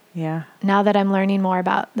didn't. Yeah. Now that I'm learning more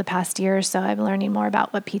about the past year or so, I'm learning more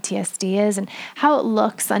about what PTSD is and how it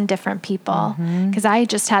looks on different people. Because I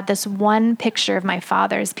just had this one picture of my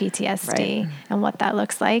father's PTSD and what that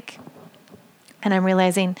looks like. And I'm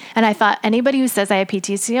realizing, and I thought anybody who says I have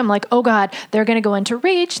PTSD, I'm like, oh God, they're going to go into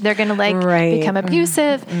rage. They're going to become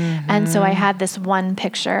abusive. And so I had this one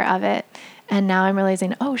picture of it. And now I'm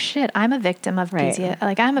realizing, oh shit, I'm a victim of Right. PTSD.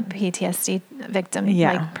 Like I'm a PTSD victim,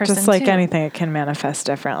 Yeah. like person Just like too. anything, it can manifest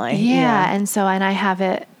differently. Yeah. And so, and I have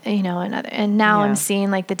it, and now Yeah. I'm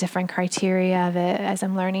seeing like the different criteria of it as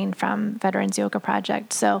I'm learning from Veterans Yoga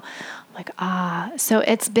Project. So I'm like, so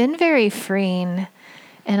it's been very freeing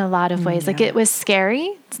in a lot of ways. Like it was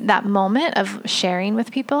scary, that moment of sharing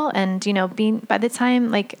with people and, by the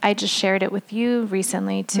time, like I just shared it with you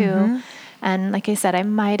recently too. And like I said, I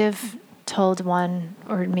might have told one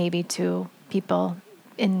or maybe two people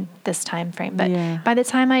in this time frame. But by the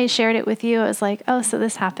time I shared it with you, it was like, oh, so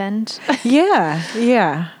this happened.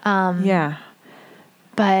 Yeah.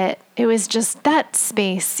 But it was just that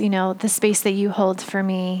space, the space that you hold for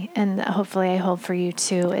me and hopefully I hold for you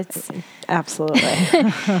too. It's absolutely,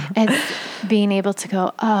 it's being able to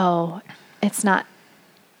go, oh, it's not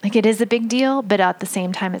like it is a big deal, but at the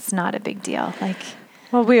same time, it's not a big deal. Like,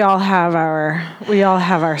 well, we all have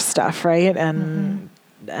our stuff, right? And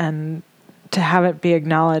to have it be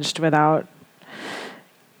acknowledged without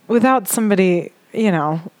somebody,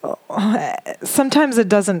 sometimes it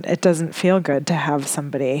doesn't feel good to have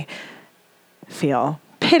somebody feel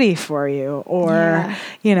pity for you or,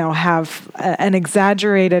 have an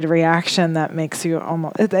exaggerated reaction that makes you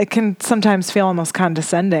it can sometimes feel almost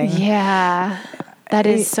condescending. Yeah, that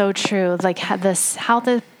is so true. Like how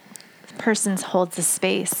the person holds the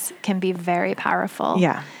space can be very powerful.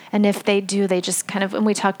 Yeah. And if they do, they just kind of, and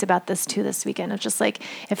we talked about this too this weekend, it's just like,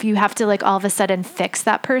 if you have to like all of a sudden fix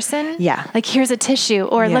that person, like here's a tissue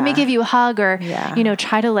or let me give you a hug or,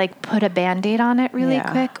 try to like put a Band-Aid on it really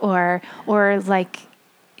quick or like,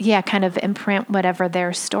 kind of imprint whatever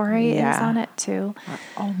their story is on it too.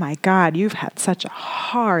 Oh my God, you've had such a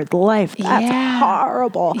hard life. That's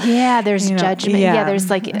horrible. Yeah, there's judgment. Yeah, there's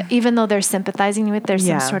like, even though they're sympathizing with, there's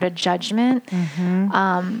some sort of judgment.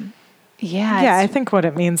 I think what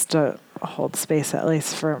it means to hold space, at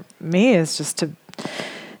least for me, is just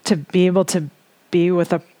to be able to be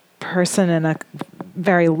with a person in a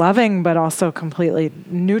very loving but also completely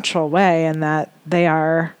neutral way, and that they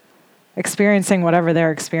are experiencing whatever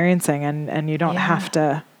they're experiencing, and you don't have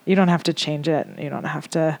to change it, you don't have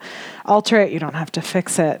to alter it, you don't have to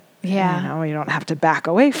fix it, you don't have to back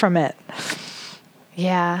away from it.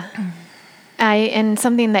 And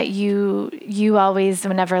something that you always,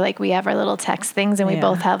 whenever like we have our little text things and we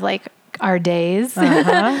both have like our days, what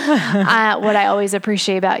I always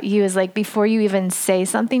appreciate about you is like, before you even say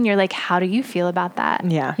something, you're like, how do you feel about that?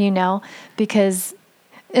 Because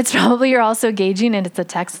it's probably you're also gauging and it's a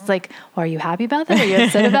text. It's like, well, are you happy about that? Are you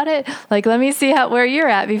upset about it? Like, let me see where you're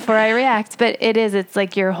at before I react. But it's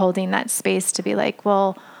like you're holding that space to be like,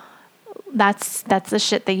 well, that's the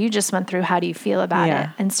shit that you just went through. How do you feel about it?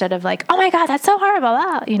 Instead of like, oh my God, that's so horrible.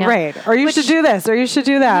 Right. Or you should do this, or you should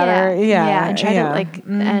do that. And try to like,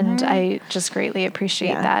 and I just greatly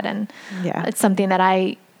appreciate that. And it's something that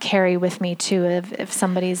I carry with me too. If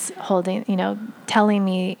somebody's holding, telling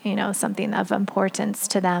me, something of importance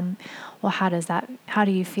to them, well, how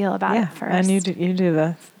do you feel about it first? And you do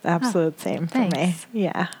the absolute same for me.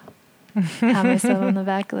 Yeah. Pat myself on the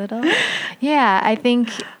back a little. Yeah, I think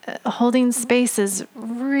holding space is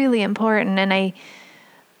really important, and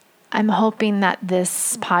I'm hoping that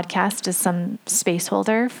this podcast is some space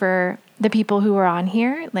holder for the people who are on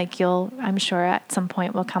here. Like I'm sure at some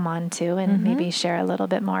point will come on too, and maybe share a little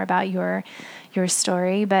bit more about your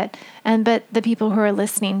story. But the people who are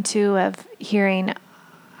listening too, of hearing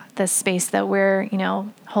the space that we're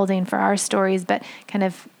holding for our stories, but kind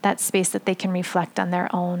of that space that they can reflect on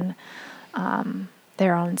their own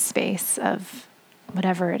space of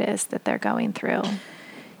whatever it is that they're going through.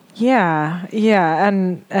 Yeah.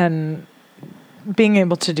 And being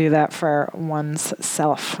able to do that for one's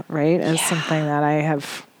self, right, is something that I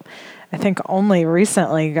think only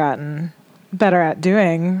recently gotten better at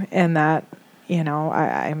doing, in that,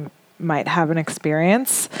 I might have an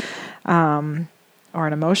experience, or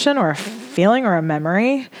an emotion or a feeling or a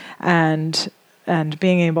memory, and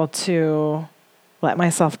being able to let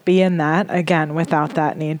myself be in that again without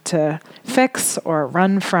that need to fix or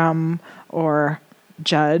run from or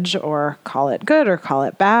judge or call it good or call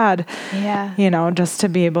it bad. Just to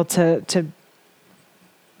be able to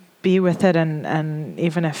be with it, and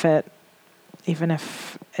even if it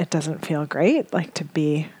doesn't feel great, like to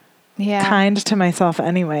be kind to myself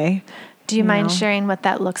anyway. Do you mind sharing what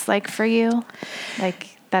that looks like for you? Like,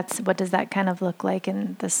 what does that kind of look like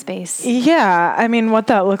in the space? Yeah. I mean, what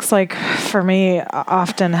that looks like for me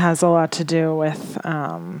often has a lot to do with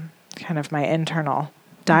kind of my internal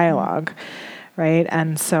dialogue, right?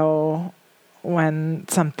 And so when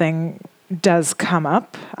something does come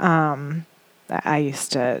up, I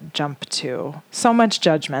used to jump to so much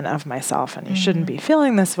judgment of myself, and you shouldn't be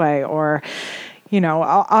feeling this way, or,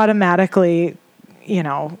 automatically,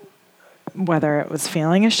 whether it was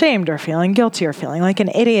feeling ashamed or feeling guilty or feeling like an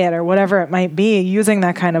idiot or whatever it might be, using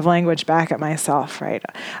that kind of language back at myself, right?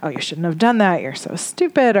 Oh, you shouldn't have done that. You're so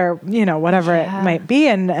stupid, or, whatever it might be,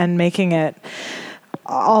 and making it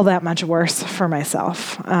all that much worse for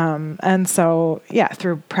myself. And so,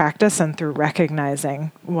 through practice and through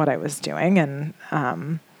recognizing what I was doing, and,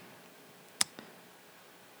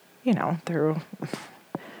 through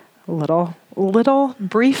little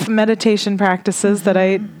brief meditation practices that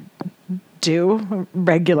I do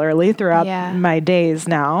regularly throughout my days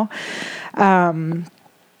now,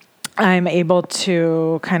 I'm able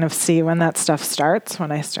to kind of see when that stuff starts,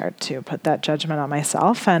 when I start to put that judgment on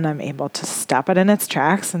myself, and I'm able to stop it in its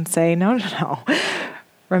tracks and say, no.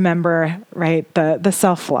 Remember, right, the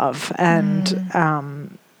self-love. And,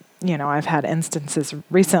 I've had instances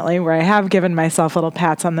recently where I have given myself little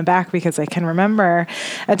pats on the back because I can remember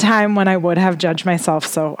a time when I would have judged myself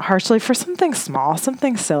so harshly for something small,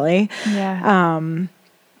 something silly. Yeah.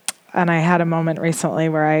 And I had a moment recently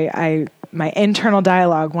where my internal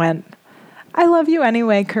dialogue went, I love you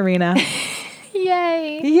anyway, Karina.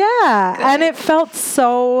 Yay. Yeah. Good. And it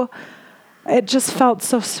just felt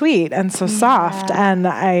so sweet and so soft. And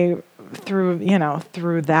I,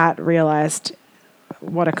 through that, realized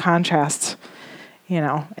what a contrast,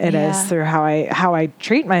 it is through how I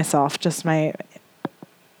treat myself, just my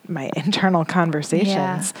internal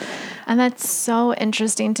conversations. Yeah. And that's so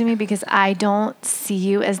interesting to me because I don't see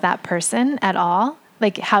you as that person at all,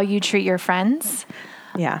 like how you treat your friends.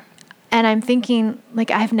 Yeah. And I'm thinking,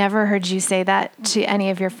 like, I've never heard you say that to any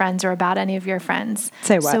of your friends or about any of your friends.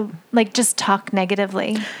 Say what? So, like, just talk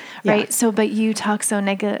negatively, right? Yeah. So, but you talk so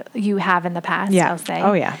you have in the past, I'll say.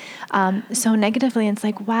 Oh, yeah. So negatively, and it's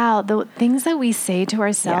like, wow, the things that we say to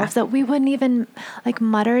ourselves that we wouldn't even, like,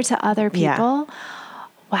 mutter to other people. Yeah.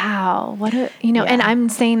 Wow. And I'm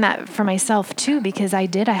saying that for myself too, because I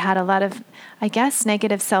had a lot of, I guess,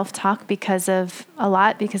 negative self-talk because of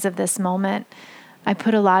this moment. I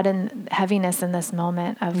put a lot in heaviness in this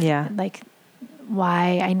moment of like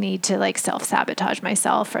why I need to like self-sabotage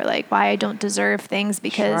myself, or like why I don't deserve things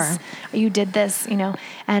because you did this,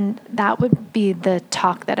 and that would be the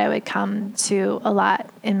talk that I would come to a lot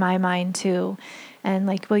in my mind too. And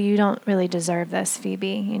like, well, you don't really deserve this,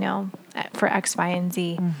 Phoebe, for X, Y, and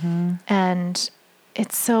Z. Mm-hmm. And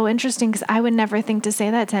it's so interesting because I would never think to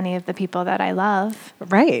say that to any of the people that I love.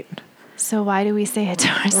 Right. So why do we say it to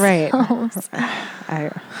ourselves? Right.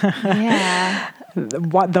 Yeah.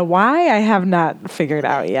 The why I have not figured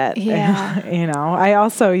out yet. Yeah. I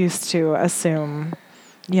also used to assume,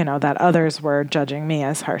 that others were judging me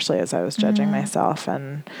as harshly as I was judging myself.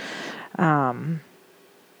 And,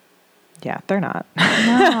 they're not.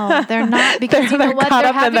 No, they're not, because they're caught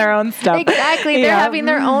up in their own stuff. Exactly. They're having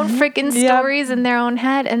their own freaking stories in their own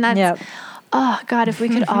head. And that's, oh God, if we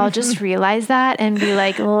could all just realize that and be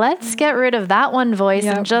like, let's get rid of that one voice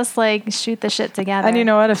and just like shoot the shit together. And you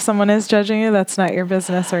know what? If someone is judging you, that's not your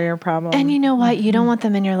business or your problem. And you know what? You don't want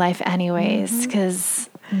them in your life anyways, because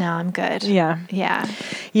no, I'm good. Yeah. Yeah.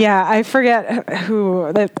 Yeah. I forget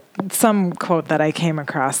some quote that I came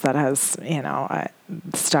across that has,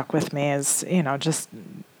 stuck with me is, just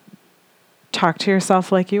talk to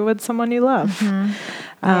yourself like you would someone you love.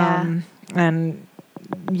 Mm-hmm. And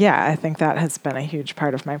I think that has been a huge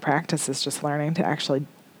part of my practice, is just learning to actually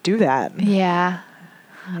do that. Yeah.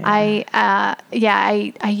 I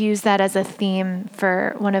used that as a theme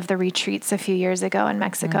for one of the retreats a few years ago in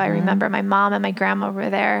Mexico. Mm-hmm. I remember my mom and my grandma were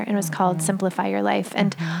there, and it was called Simplify Your Life.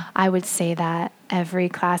 And I would say that every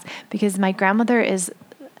class, because my grandmother is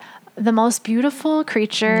the most beautiful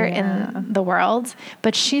creature in the world,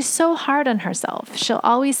 but she's so hard on herself. She'll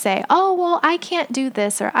always say, oh, well, I can't do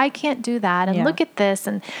this, or I can't do that. And look at this.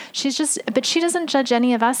 And but she doesn't judge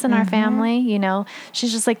any of us in our family.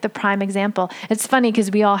 She's just like the prime example. It's funny because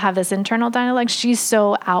we all have this internal dialogue. She's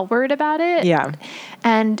so outward about it. Yeah.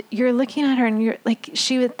 And you're looking at her and you're like,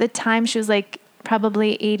 at the time she was like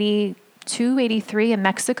probably 82, 83 in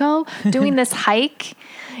Mexico doing this hike,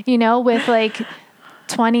 with like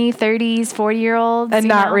 20, 30s, 40-year-olds. And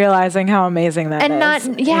not realizing how amazing that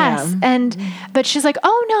is. But she's like,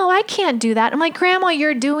 oh no, I can't do that. I'm like, Grandma,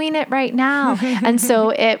 you're doing it right now. And so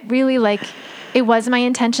it really it was my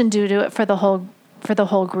intention to do it for the whole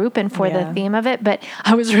group and for the theme of it. But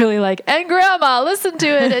I was really like, and Grandma, listen to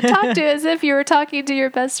it and talk to it as if you were talking to your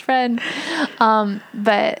best friend.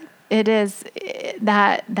 But it is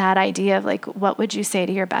that idea of like, what would you say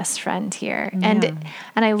to your best friend here? And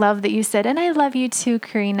I love that you said, and I love you too,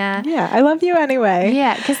 Karina. Yeah, I love you anyway.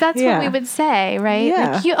 Yeah, because that's what we would say, right?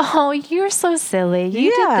 Yeah. Like, you're so silly.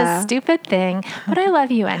 You did this stupid thing, but I love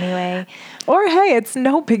you anyway. Or hey, it's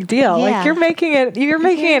no big deal. Yeah. Like you're making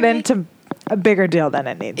it into a bigger deal than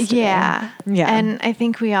it needs to be. Yeah. And I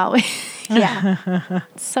think we always,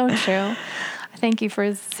 so true. Thank you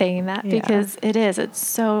for saying that because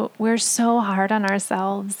we're so hard on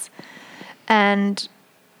ourselves. And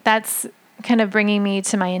that's kind of bringing me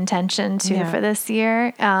to my intention too for this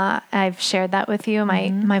year. I've shared that with you. My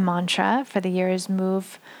mantra for the year is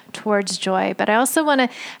move towards joy, but I also want to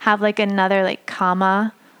have like another like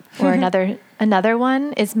comma or another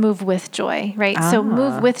one is move with joy, right? So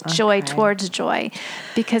move with joy towards joy,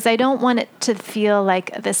 because I don't want it to feel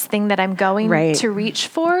like this thing that I'm going to reach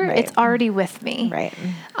for. Right. It's already with me. Right.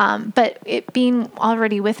 But it being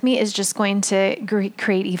already with me is just going to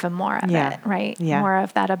create even more of it, right? Yeah. More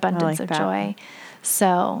of that abundance of joy.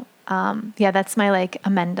 So, that's my like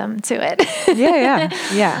amendum to it.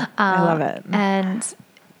 Yeah. I love it. And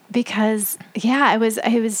because, I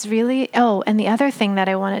was really, and the other thing that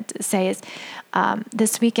I wanted to say is,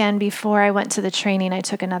 this weekend before I went to the training, I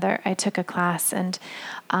took a class, and,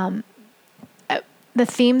 the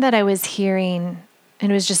theme that I was hearing,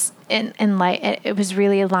 and it was just in light, it was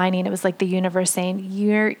really aligning. It was like the universe saying,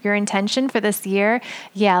 your intention for this year.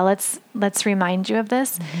 Yeah. Let's remind you of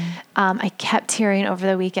this. I kept hearing over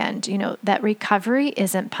the weekend, that recovery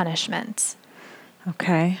isn't punishment.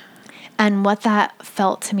 Okay. And what that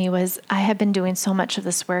felt to me was I have been doing so much of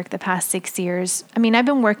this work the past 6 years. I mean, I've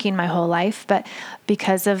been working my whole life, but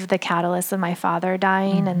because of the catalyst of my father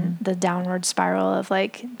dying and the downward spiral of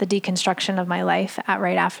like the deconstruction of my life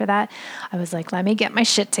right after that, I was like, let me get my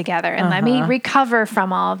shit together and let me recover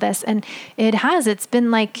from all of this. And it's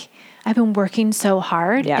been like, I've been working so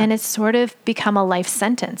hard and it's sort of become a life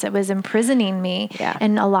sentence. It was imprisoning me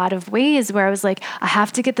in a lot of ways where I was like, I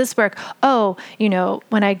have to get this work. Oh,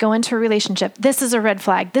 when I go into a relationship, this is a red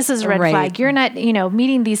flag. This is a red flag. You're not,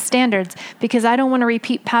 meeting these standards because I don't want to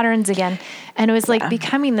repeat patterns again. And it was like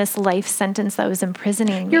becoming this life sentence that was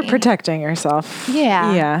imprisoning me. You're protecting yourself.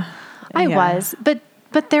 Yeah. Yeah. I was,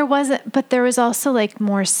 but there was also like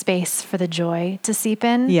more space for the joy to seep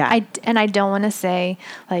in. Yeah. I don't want to say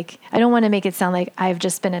like, I don't want to make it sound like I've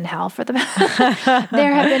just been in hell for there have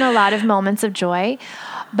been a lot of moments of joy,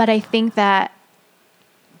 but I think that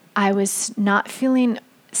I was not feeling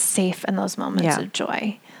safe in those moments of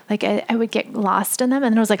joy. Like I would get lost in them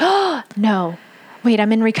and then I was like, oh no, wait,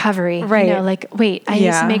 I'm in recovery. Right. Like, wait, I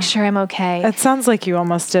need to make sure I'm okay. It sounds like you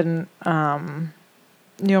almost didn't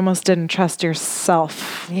trust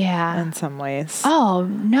yourself in some ways. Oh,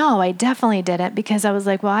 no, I definitely didn't, because I was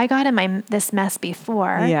like, well, I got in this mess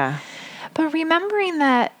before. Yeah. But remembering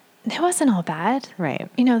that it wasn't all bad. Right.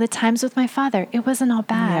 The times with my father, it wasn't all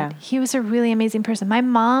bad. Yeah. He was a really amazing person. My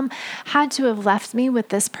mom had to have left me with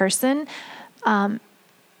this person.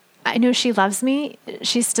 I know she loves me.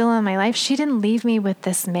 She's still in my life. She didn't leave me with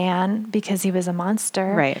this man because he was a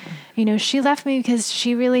monster. Right. She left me because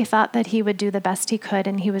she really thought that he would do the best he could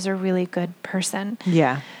and he was a really good person.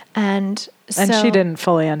 Yeah. And she didn't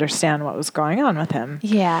fully understand what was going on with him.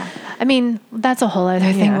 Yeah. I mean, that's a whole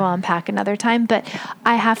other thing we'll unpack another time, but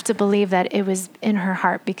I have to believe that it was in her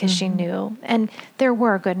heart because she knew. And there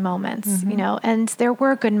were good moments, and there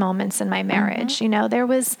were good moments in my marriage.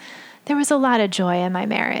 There was a lot of joy in my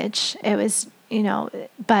marriage. It was,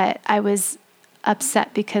 but I was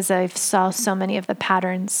upset because I saw so many of the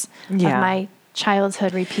patterns of my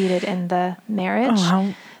childhood repeated in the marriage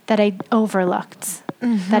that I overlooked,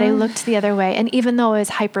 that I looked the other way. And even though I was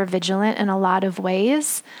hyper vigilant in a lot of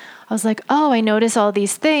ways, I was like, oh, I notice all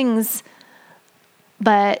these things,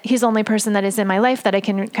 but he's the only person that is in my life that I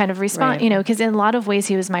can kind of respond, because in a lot of ways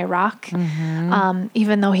he was my rock,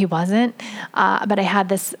 even though he wasn't. But I had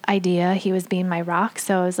this idea he was being my rock.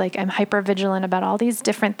 So I was like, I'm hyper vigilant about all these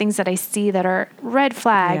different things that I see that are red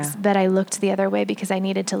flags, but I looked the other way because I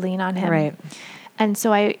needed to lean on him. Right. And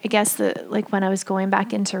so I guess when I was going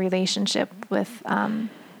back into relationship with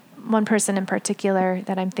one person in particular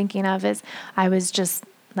that I'm thinking of is I was just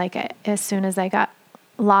like, as soon as I got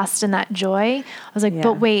lost in that joy, I was like,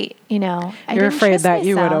 but wait, you're afraid that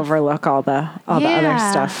you would overlook all the other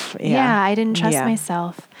stuff. Yeah. I didn't trust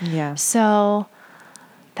myself. Yeah. So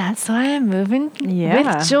that's why I'm moving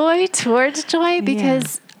with joy towards joy,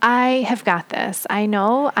 because I have got this. I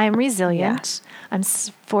know I'm resilient. I'm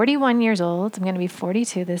 41 years old. I'm going to be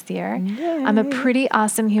 42 this year. Yay. I'm a pretty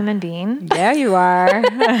awesome human being. Yeah, you are. And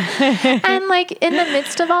in the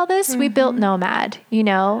midst of all this, we built Nomad,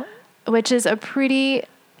 which is a pretty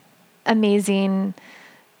amazing.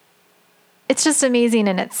 It's just amazing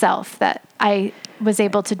in itself that I was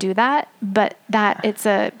able to do that, but that it's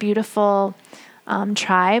a beautiful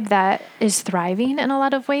tribe that is thriving in a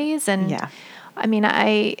lot of ways. And I mean,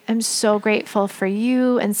 I am so grateful for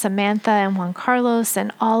you and Samantha and Juan Carlos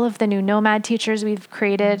and all of the new Nomad teachers we've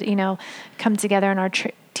created, you know, come together in our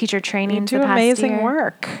teacher training. You do amazing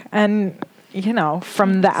work. And, you know,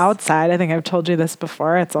 from the outside, I think I've told you this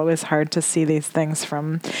before, it's always hard to see these things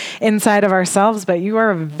from inside of ourselves, but you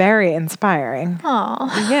are very inspiring.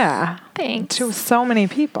 Oh, yeah. Thanks. To so many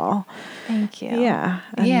people. Thank you. Yeah.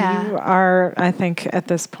 And you are, I think at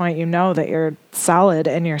this point, you know that you're solid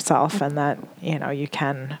in yourself and that, you know, you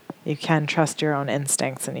can trust your own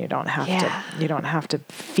instincts and you don't have to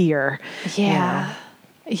fear. Yeah. You know.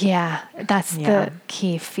 Yeah. That's the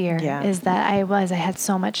key fear is that I had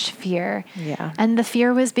so much fear. Yeah. And the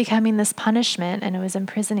fear was becoming this punishment and it was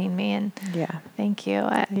imprisoning me. And thank you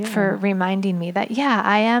for reminding me that,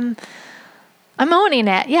 I'm owning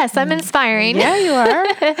it. Yes, I'm inspiring. Yeah, you are.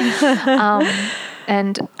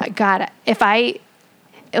 And God, if I,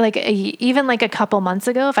 even a couple months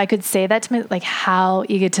ago, if I could say that to me, like how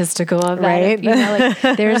egotistical of that, right? You know,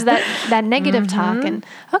 like there's that negative talk and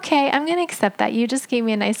okay, I'm going to accept that. You just gave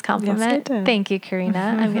me a nice compliment. Yes, Thank you,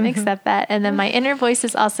 Karina. I'm going to accept that. And then my inner voice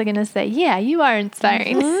is also going to say, yeah, you are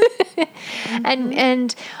inspiring.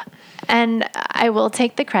 And I will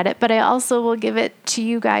take the credit, but I also will give it to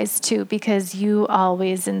you guys too, because you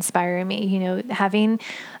always inspire me, you know, having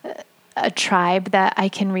a tribe that I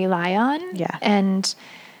can rely on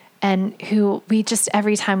and who we just,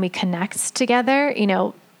 every time we connect together, you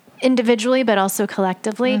know, individually, but also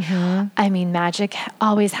collectively, I mean, magic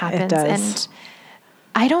always happens. It does. And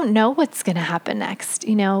I don't know what's going to happen next.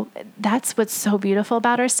 You know, that's what's so beautiful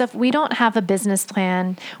about our stuff. We don't have a business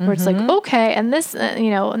plan where it's like, okay, and this, you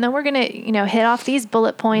know, and then we're going to, you know, hit off these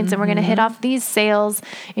bullet points and we're going to hit off these sales,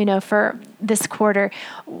 you know, for this quarter.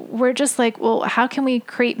 We're just like, well, how can we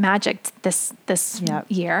create magic this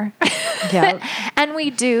year? And we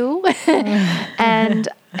do. and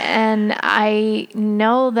I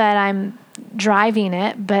know that I'm driving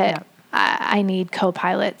it, but I need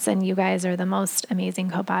co-pilots, and you guys are the most amazing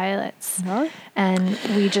co-pilots. And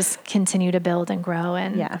we just continue to build and grow,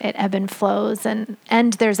 and it ebb and flows, and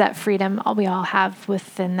there's that freedom we all have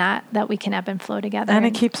within that we can ebb and flow together. And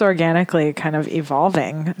it keeps organically kind of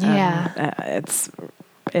evolving. It's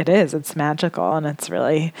magical, and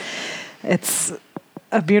it's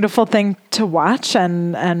a beautiful thing to watch,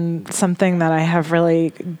 and something that I have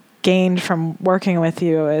really gained from working with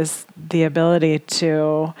you is the ability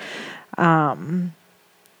to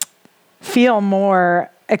feel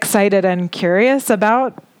more excited and curious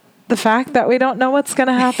about the fact that we don't know what's going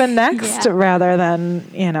to happen next, rather than,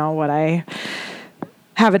 you know, what I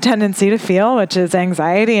have a tendency to feel, which is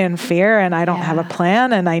anxiety and fear, and I don't have a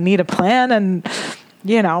plan, and I need a plan, and,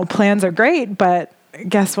 you know, plans are great, but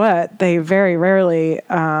guess what? They very rarely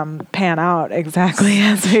pan out exactly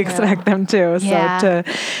as we expect them to. So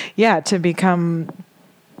to become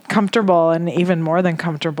comfortable, and even more than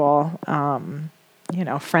comfortable, you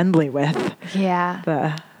know, friendly with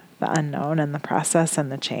the unknown and the process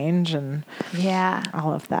and the change and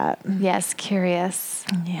all of that. Yes, curious.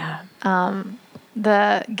 Yeah.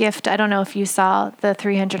 The gift, I don't know if you saw the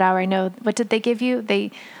 300-hour. I know, what did they give you?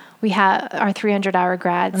 We have our 300-hour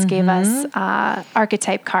grads gave us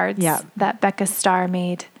archetype cards that Becca Starr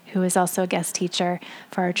made, who is also a guest teacher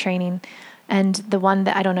for our training. And the one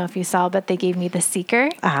that I don't know if you saw, but they gave me the Seeker,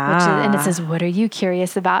 and it says, "What are you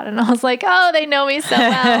curious about?" And I was like, "Oh, they know me so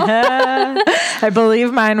well." I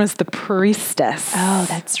believe mine was the Priestess. Oh,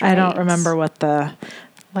 that's right. I don't remember what the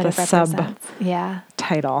sub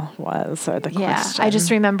title was, or the question. I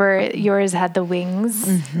just remember yours had the wings.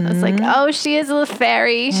 I was like, "Oh, she is a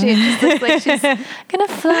fairy. She just looks like she's gonna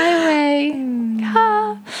fly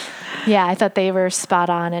away." Yeah, I thought they were spot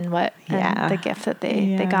on in the gift that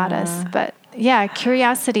they got us. But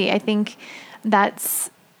curiosity. I think that's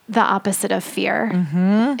the opposite of fear.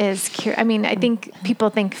 Is I mean, I think people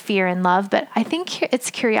think fear and love, but I think it's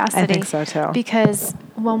curiosity. I think so too. Because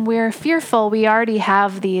when we're fearful, we already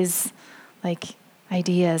have these like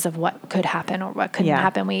ideas of what could happen or what couldn't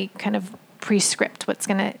happen. We kind of prescript what's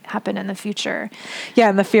going to happen in the future. Yeah,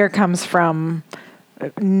 and the fear comes from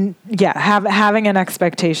having an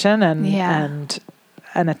expectation and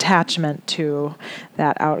an attachment to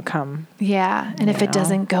that outcome. Yeah, and if it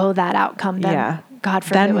doesn't go that outcome, then God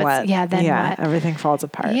forbid. Then what? Then what? Everything falls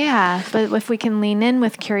apart. Yeah, but if we can lean in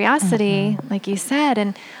with curiosity, like you said,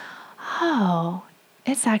 and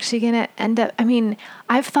it's actually going to end up. I mean,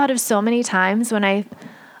 I've thought of so many times when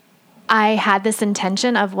I had this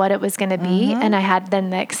intention of what it was going to be, and I had then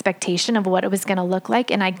the expectation of what it was going to look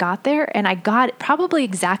like, and I got there, and I got probably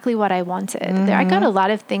exactly what I wanted. There, I got a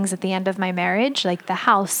lot of things at the end of my marriage, like the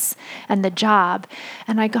house and the job,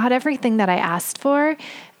 and I got everything that I asked for,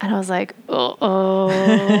 and I was like,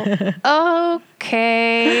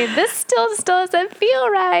 okay, this still doesn't feel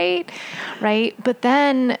right. But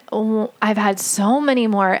then I've had so many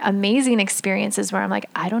more amazing experiences where I'm like,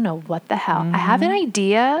 I don't know what the hell. I have an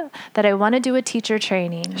idea that I want to do a teacher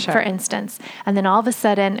training, for instance. And then all of a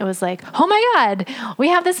sudden it was like, oh my God, we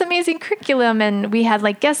have this amazing curriculum, and we had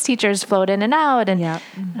like guest teachers float in and out. And I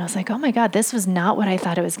was like, oh my God, this was not what I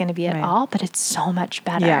thought it was going to be at all, but it's so much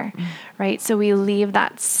better. Right. So we leave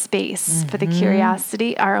that space for the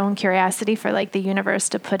curiosity, our own curiosity, for like the universe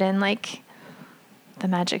to put in like the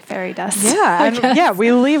magic fairy dust.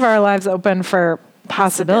 We leave our lives open for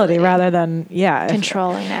possibility rather than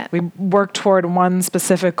controlling it. We work toward one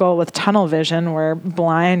specific goal with tunnel vision. We're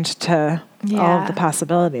blind to all of the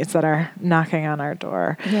possibilities that are knocking on our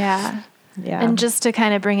door. And just to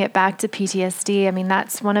kind of bring it back to PTSD, I mean,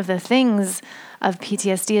 that's one of the things of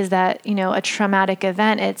PTSD is that, a traumatic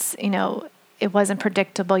event, it's, it wasn't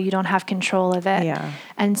predictable. You don't have control of it.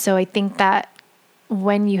 And so I think that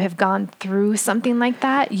when you have gone through something like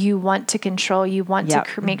that, you want to control, you want to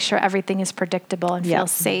make sure everything is predictable and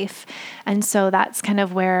feels safe. And so that's kind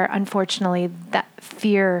of where, unfortunately, that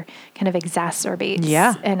fear kind of exacerbates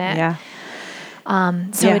in it.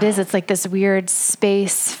 It's like this weird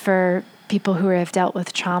space for people who have dealt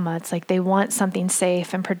with trauma. It's like they want something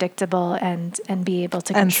safe and predictable and be able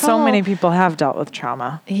to control. And so many people have dealt with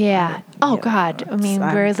trauma. God. I mean,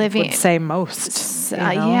 we're living... I would say most.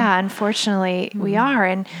 Unfortunately, we are.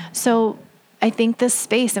 And so I think this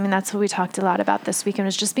space, I mean, that's what we talked a lot about this weekend,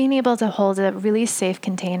 was just being able to hold a really safe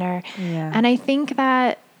container. And I think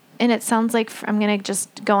that, and it sounds like, I'm going to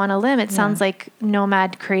just go on a limb, it sounds like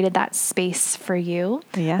Nomad created that space for you,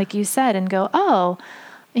 like you said, and go,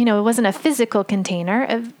 it wasn't a physical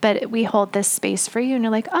container, but we hold this space for you. And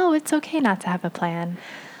you're like, it's okay not to have a plan.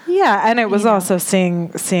 And it was also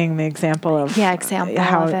seeing the example of how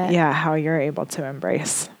of it. How you're able to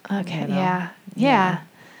embrace.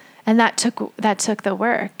 And that took the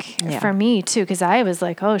work for me too, because I was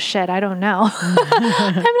like, oh shit, I don't know.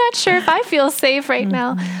 I'm not sure if I feel safe right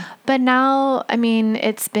now. But now, I mean,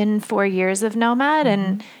 it's been 4 years of Nomad,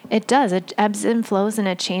 and it ebbs and flows and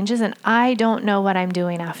it changes. And I don't know what I'm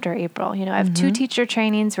doing after April. I have 2 teacher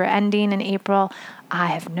trainings. We're ending in April. I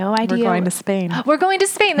have no idea. We're going to Spain. We're going to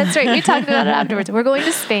Spain. That's right. We talked about it afterwards. We're going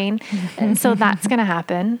to Spain. And so that's going to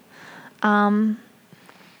happen.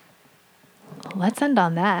 Let's end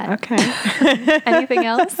on that. Okay. Anything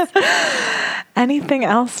else? Anything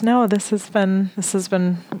else? No, this has been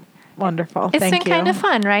wonderful. It's been kind of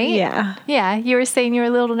fun, right? Yeah. You were saying you were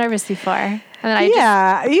a little nervous before. And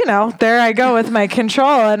then there I go with my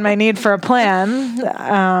control and my need for a plan.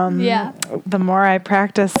 The more I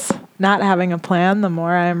practice not having a plan, the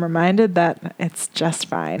more I'm reminded that it's just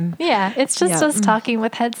fine. Yeah, it's just us talking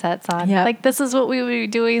with headsets on. Like, this is what we would be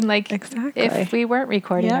doing, like, if we weren't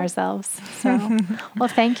recording ourselves. So, well,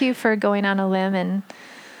 thank you for going on a limb and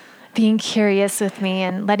being curious with me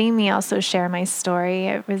and letting me also share my story.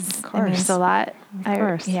 It means a lot.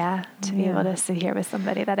 To be able to sit here with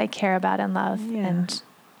somebody that I care about and love and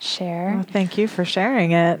share. Well, thank you for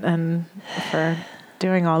sharing it and for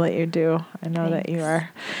doing all that you do. I know that you are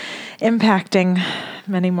impacting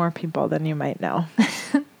many more people than you might know.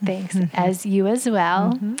 Thanks. As you as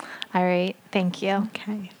well. All right. Thank you.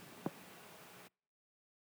 Okay.